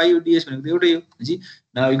गर्न पाइयो ds भनेको त एउटै हो भनेपछि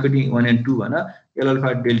नाउ इक्वेटिङ 1 एन्ड 2 भन l अल्फा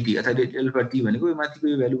डेल्टी अथवा l अल्फा t भनेको यो माथिको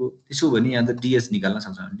यो भ्यालु हो त्यसो भने यहाँ त ds निकाल्न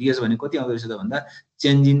सक्छौँ ds भनेको कति आउँदो रहेछ त भन्दा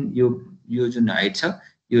चेन्ज इन यो जुन हाइट छ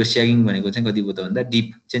यो स्यागिङ भनेको चाहिँ कति भयो त भन्दा डिप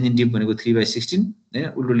चेन्ज इन डिप भनेको 3/16 हैन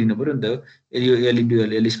उल्टो लिनु पर्यो नि त यो l into l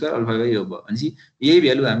square alpha by यो भयो भनेपछि यही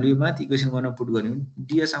भ्यालु हामीले यो माथि इक्वेसन 1 मा पुट गर्यौं भने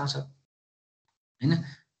ds आउँछ हैन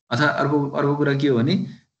अथवा अर्को कुरा के हो भने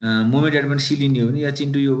मोमेन्ट एडमेन्ट सी लिने हो भने h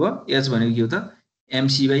इन्टु यो भयो h भनेको के हो त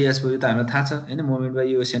mc बाइ h भयो त हामीलाई थाहा छ हैन मोमेन्ट बाइ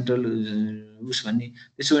यो सेन्ट्रल उस भन्ने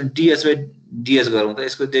त्यसो भने ds गरौँ त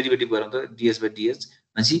यसको डेरिभेटिभ गरौँ त ds/ds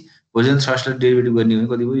भनेपछि होरिजोनल थ्रस्टलाई डेरिभेटिभ गर्ने हो भने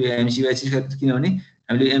कति भयो यो mc बाइ h स्क्वायर किनभने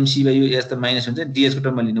हामीले mc बाइ यो h त माइनस हुन्छ ds को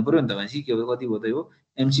टर्ममा लिनु पर्यो नि त भनेपछि के हो कति भयो त यो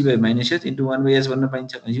mc by minus h into 1/h भन्न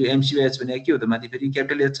पाइन्छ भनेपछि यो mc बाइ h भनेको के हो त माथि फेरि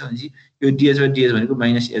क्यापिटल h छ भनेपछि यो ds/ds भनेको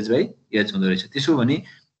माइनस h/h हुँदो रहेछ त्यसो भने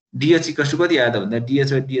ds इक्वल कति आयो त भन्दा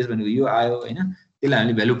ds/ds भनेको यो आयो हैन त्यसलाई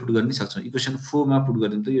हामीले भ्यालु पुट गर्न सक्छौं इक्वेसन 4 मा पुट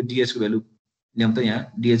गर्दियौं त यो ds को भ्यालु ल्याउँ त यहाँ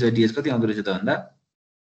ds/ds कति आउँदो रहेछ त भन्दा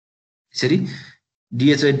यसरी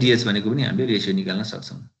ds/ds भनेको पनि हामीले रेशियो निकाल्न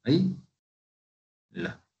सक्छौं है ल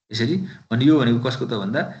यसरी अनि यो भनेको कसको त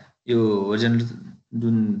भन्दा यो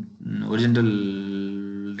होरिजोन्टल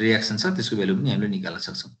रिएक्सन छ त्यसको भ्यालु पनि हामीले निकाल्न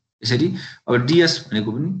सक्छौं यसरी अब ds भनेको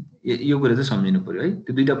पनि यो कुरा चाहिँ सम्झिनु पर्यो है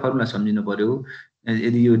त्यो दुईटा फर्मुला सम्झिनु पर्यो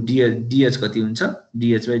यदि यो ds कति हुन्छ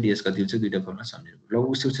ds/ds कति हुन्छ दुईटा फर्मुला सम्झिनु पर्यो ल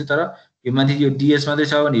उसो तर यो माथि यो ds मात्रै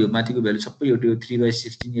छ भने यो माथिको भ्यालु सबै एउटै हो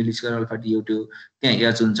 3/16 l स्क्वायर अल्फा t एउटै हो त्यहाँ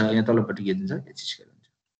h हुन्छ यहाँ तलपट्टि के दिन्छ h स्क्वायर हुन्छ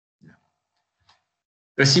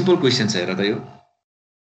र सिम्पल क्वेशन छ हेर त यो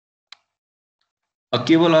A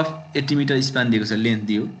cable of 80 meter span दिएको छ लेन्थ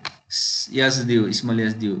दियो s दियो स्मल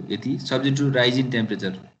s दियो यति subject to rise in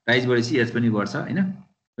temperature rise बढेपछि h पनि बढ्छ हैन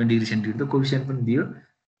 20 डिग्री सेन्टिग्रेड त कोएफिसिएन्ट पनि दियो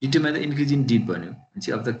determine the increase in deep भन्यो भनेपछि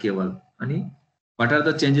अफ द केबल अनि what are the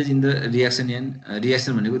changes in the reaction and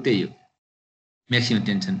reaction भनेको त्यही हो म्याक्सिमम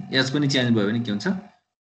टेन्सन h पनि चेन्ज भयो भने के हुन्छ है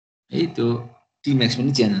त्यो t म्याक्स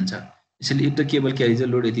पनि चेन्ज हुन्छ यसैले if the cable क्यारिज the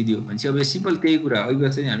load यति दियो भनेपछि अब सिम्पल त्यही कुरा अहिले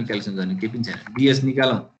चाहिँ हामी क्याल्कुलेसन गर्ने केही पनि छैन ds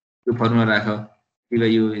निकालौं यो फर्मुला राख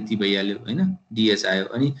यो यति भइहाल्यो हैन ds आयो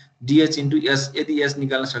अनि dh इन्टु s यदि s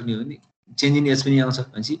निकाल्न सक्ने हो भने चेन्ज इन s पनि आउँछ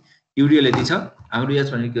भनेपछि युडिएल यति छ हाम्रो h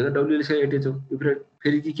भनेको के हो त wl स्क्वायर 8 हो यो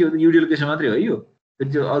फेरि के हो त युडिएल केसमा मात्रै हो यो फेरि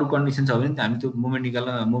त्यो अरु कन्डिसन छ भने हामी त्यो मोमेन्ट निकाल्न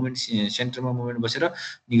मोमेन्ट सेन्टरमा मोमेन्ट बसेर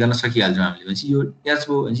निकाल्न सकिहाल्छौं हामीले भनेपछि यो h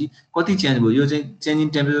भयो भनेपछि कति चेन्ज भयो यो चाहिँ चेन्ज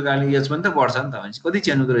इन टेम्परेचर कारणले h पनि त बढ्छ नि त भनेपछि कति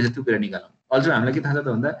चेन्ज हुँदो रहेछ त्यो कुरा निकालौं अल्सो हामीलाई के थाहा छ त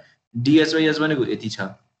भन्दा ds/s भनेको यति छ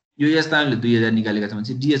यो s त हामीले 2000 निकालेका छौं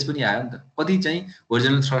भनेपछि ds पनि आयो नि त कति चाहिँ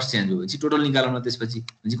होरिजोनल थ्रस्ट चेन्ज भयो भनेपछि टोटल निकालौँ न त्यसपछि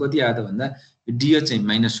भनेपछि कति आयो त भन्दा यो dh चाहिँ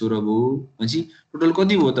 -16 भयो भनेपछि टोटल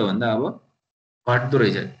कति भयो त भन्दा अब घट्दो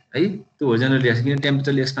रहेछ है त्यो होरिजोनल रिएक्सन किन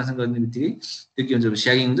टेम्परेचरले एक्सपान्सन गर्नेबित्तिकै त्यो के हुन्छ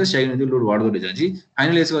स्यागिङ हुन्छ स्यागिङ हुँदै लोड बढ्दो रहेछ भनेपछि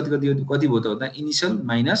फाइनल एच कति भयो त भन्दा इनिशियल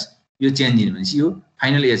माइनस यो चेन्ज इन भनेपछि यो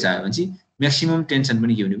फाइनल एच आयो भनेपछि म्याक्सिमम टेन्सन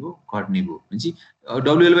पनि के हुने भयो घट्ने भयो भनेपछि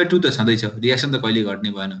wl/2 त छँदैछ रिएक्सन त कहिले घट्ने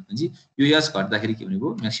भएन भनेपछि यो s घट्दाखेरि के हुने भयो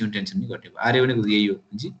म्याक्सिमम टेन्सन पनि घट्ने भयो आर भनेको यही हो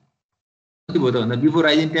भनेपछि कति भयो त भन्दा बिफोर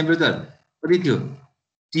राइजिङ टेम्परेचर कति थियो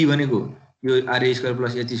t भनेको यो r square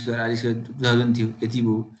plus h square r square 2000 थियो यति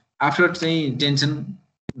भयो आफ्टर चाहिँ टेन्सन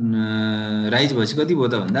राइज भएपछि कति भयो त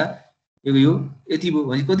भन्दा यो यति भयो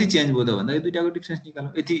भनेपछि कति चेन्ज भयो त भन्दा यो दुईटाको डिफरेन्स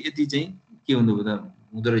निकालौँ यति चाहिँ के हुँदो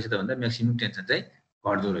रहेछ त भन्दा म्याक्सिमम टेन्सन चाहिँ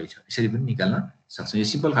घट्दो रहेछ यसरी पनि निकाल्न सक्छौं यो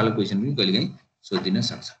सिम्पल खालको क्वेशन पनि कहिलेकाहीँ सोधिन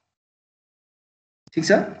सक्छ ठीक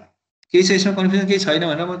छ केही छ यसमा कन्फ्युजन केही छैन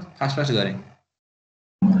भनेर म फास्ट गरे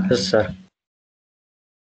यस सर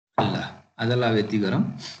ल आजलाई अब यति गरौँ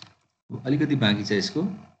अलिकति बाँकी छ यसको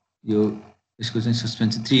चाहिँ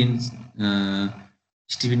सस्पेन्सन 3 इन्च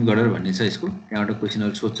स्टिफन गर्डर भन्ने छ यसको त्यहाँबाट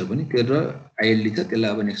क्वेशनहरु सोध्छ पनि त्यो र आइएलडी छ त्यसलाई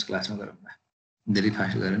अब नेक्स्ट क्लासमा गरौँ ल धेरै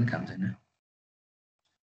फास्ट गरेर पनि काम छैन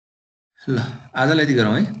ल आजलाई यति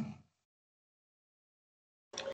गरौँ है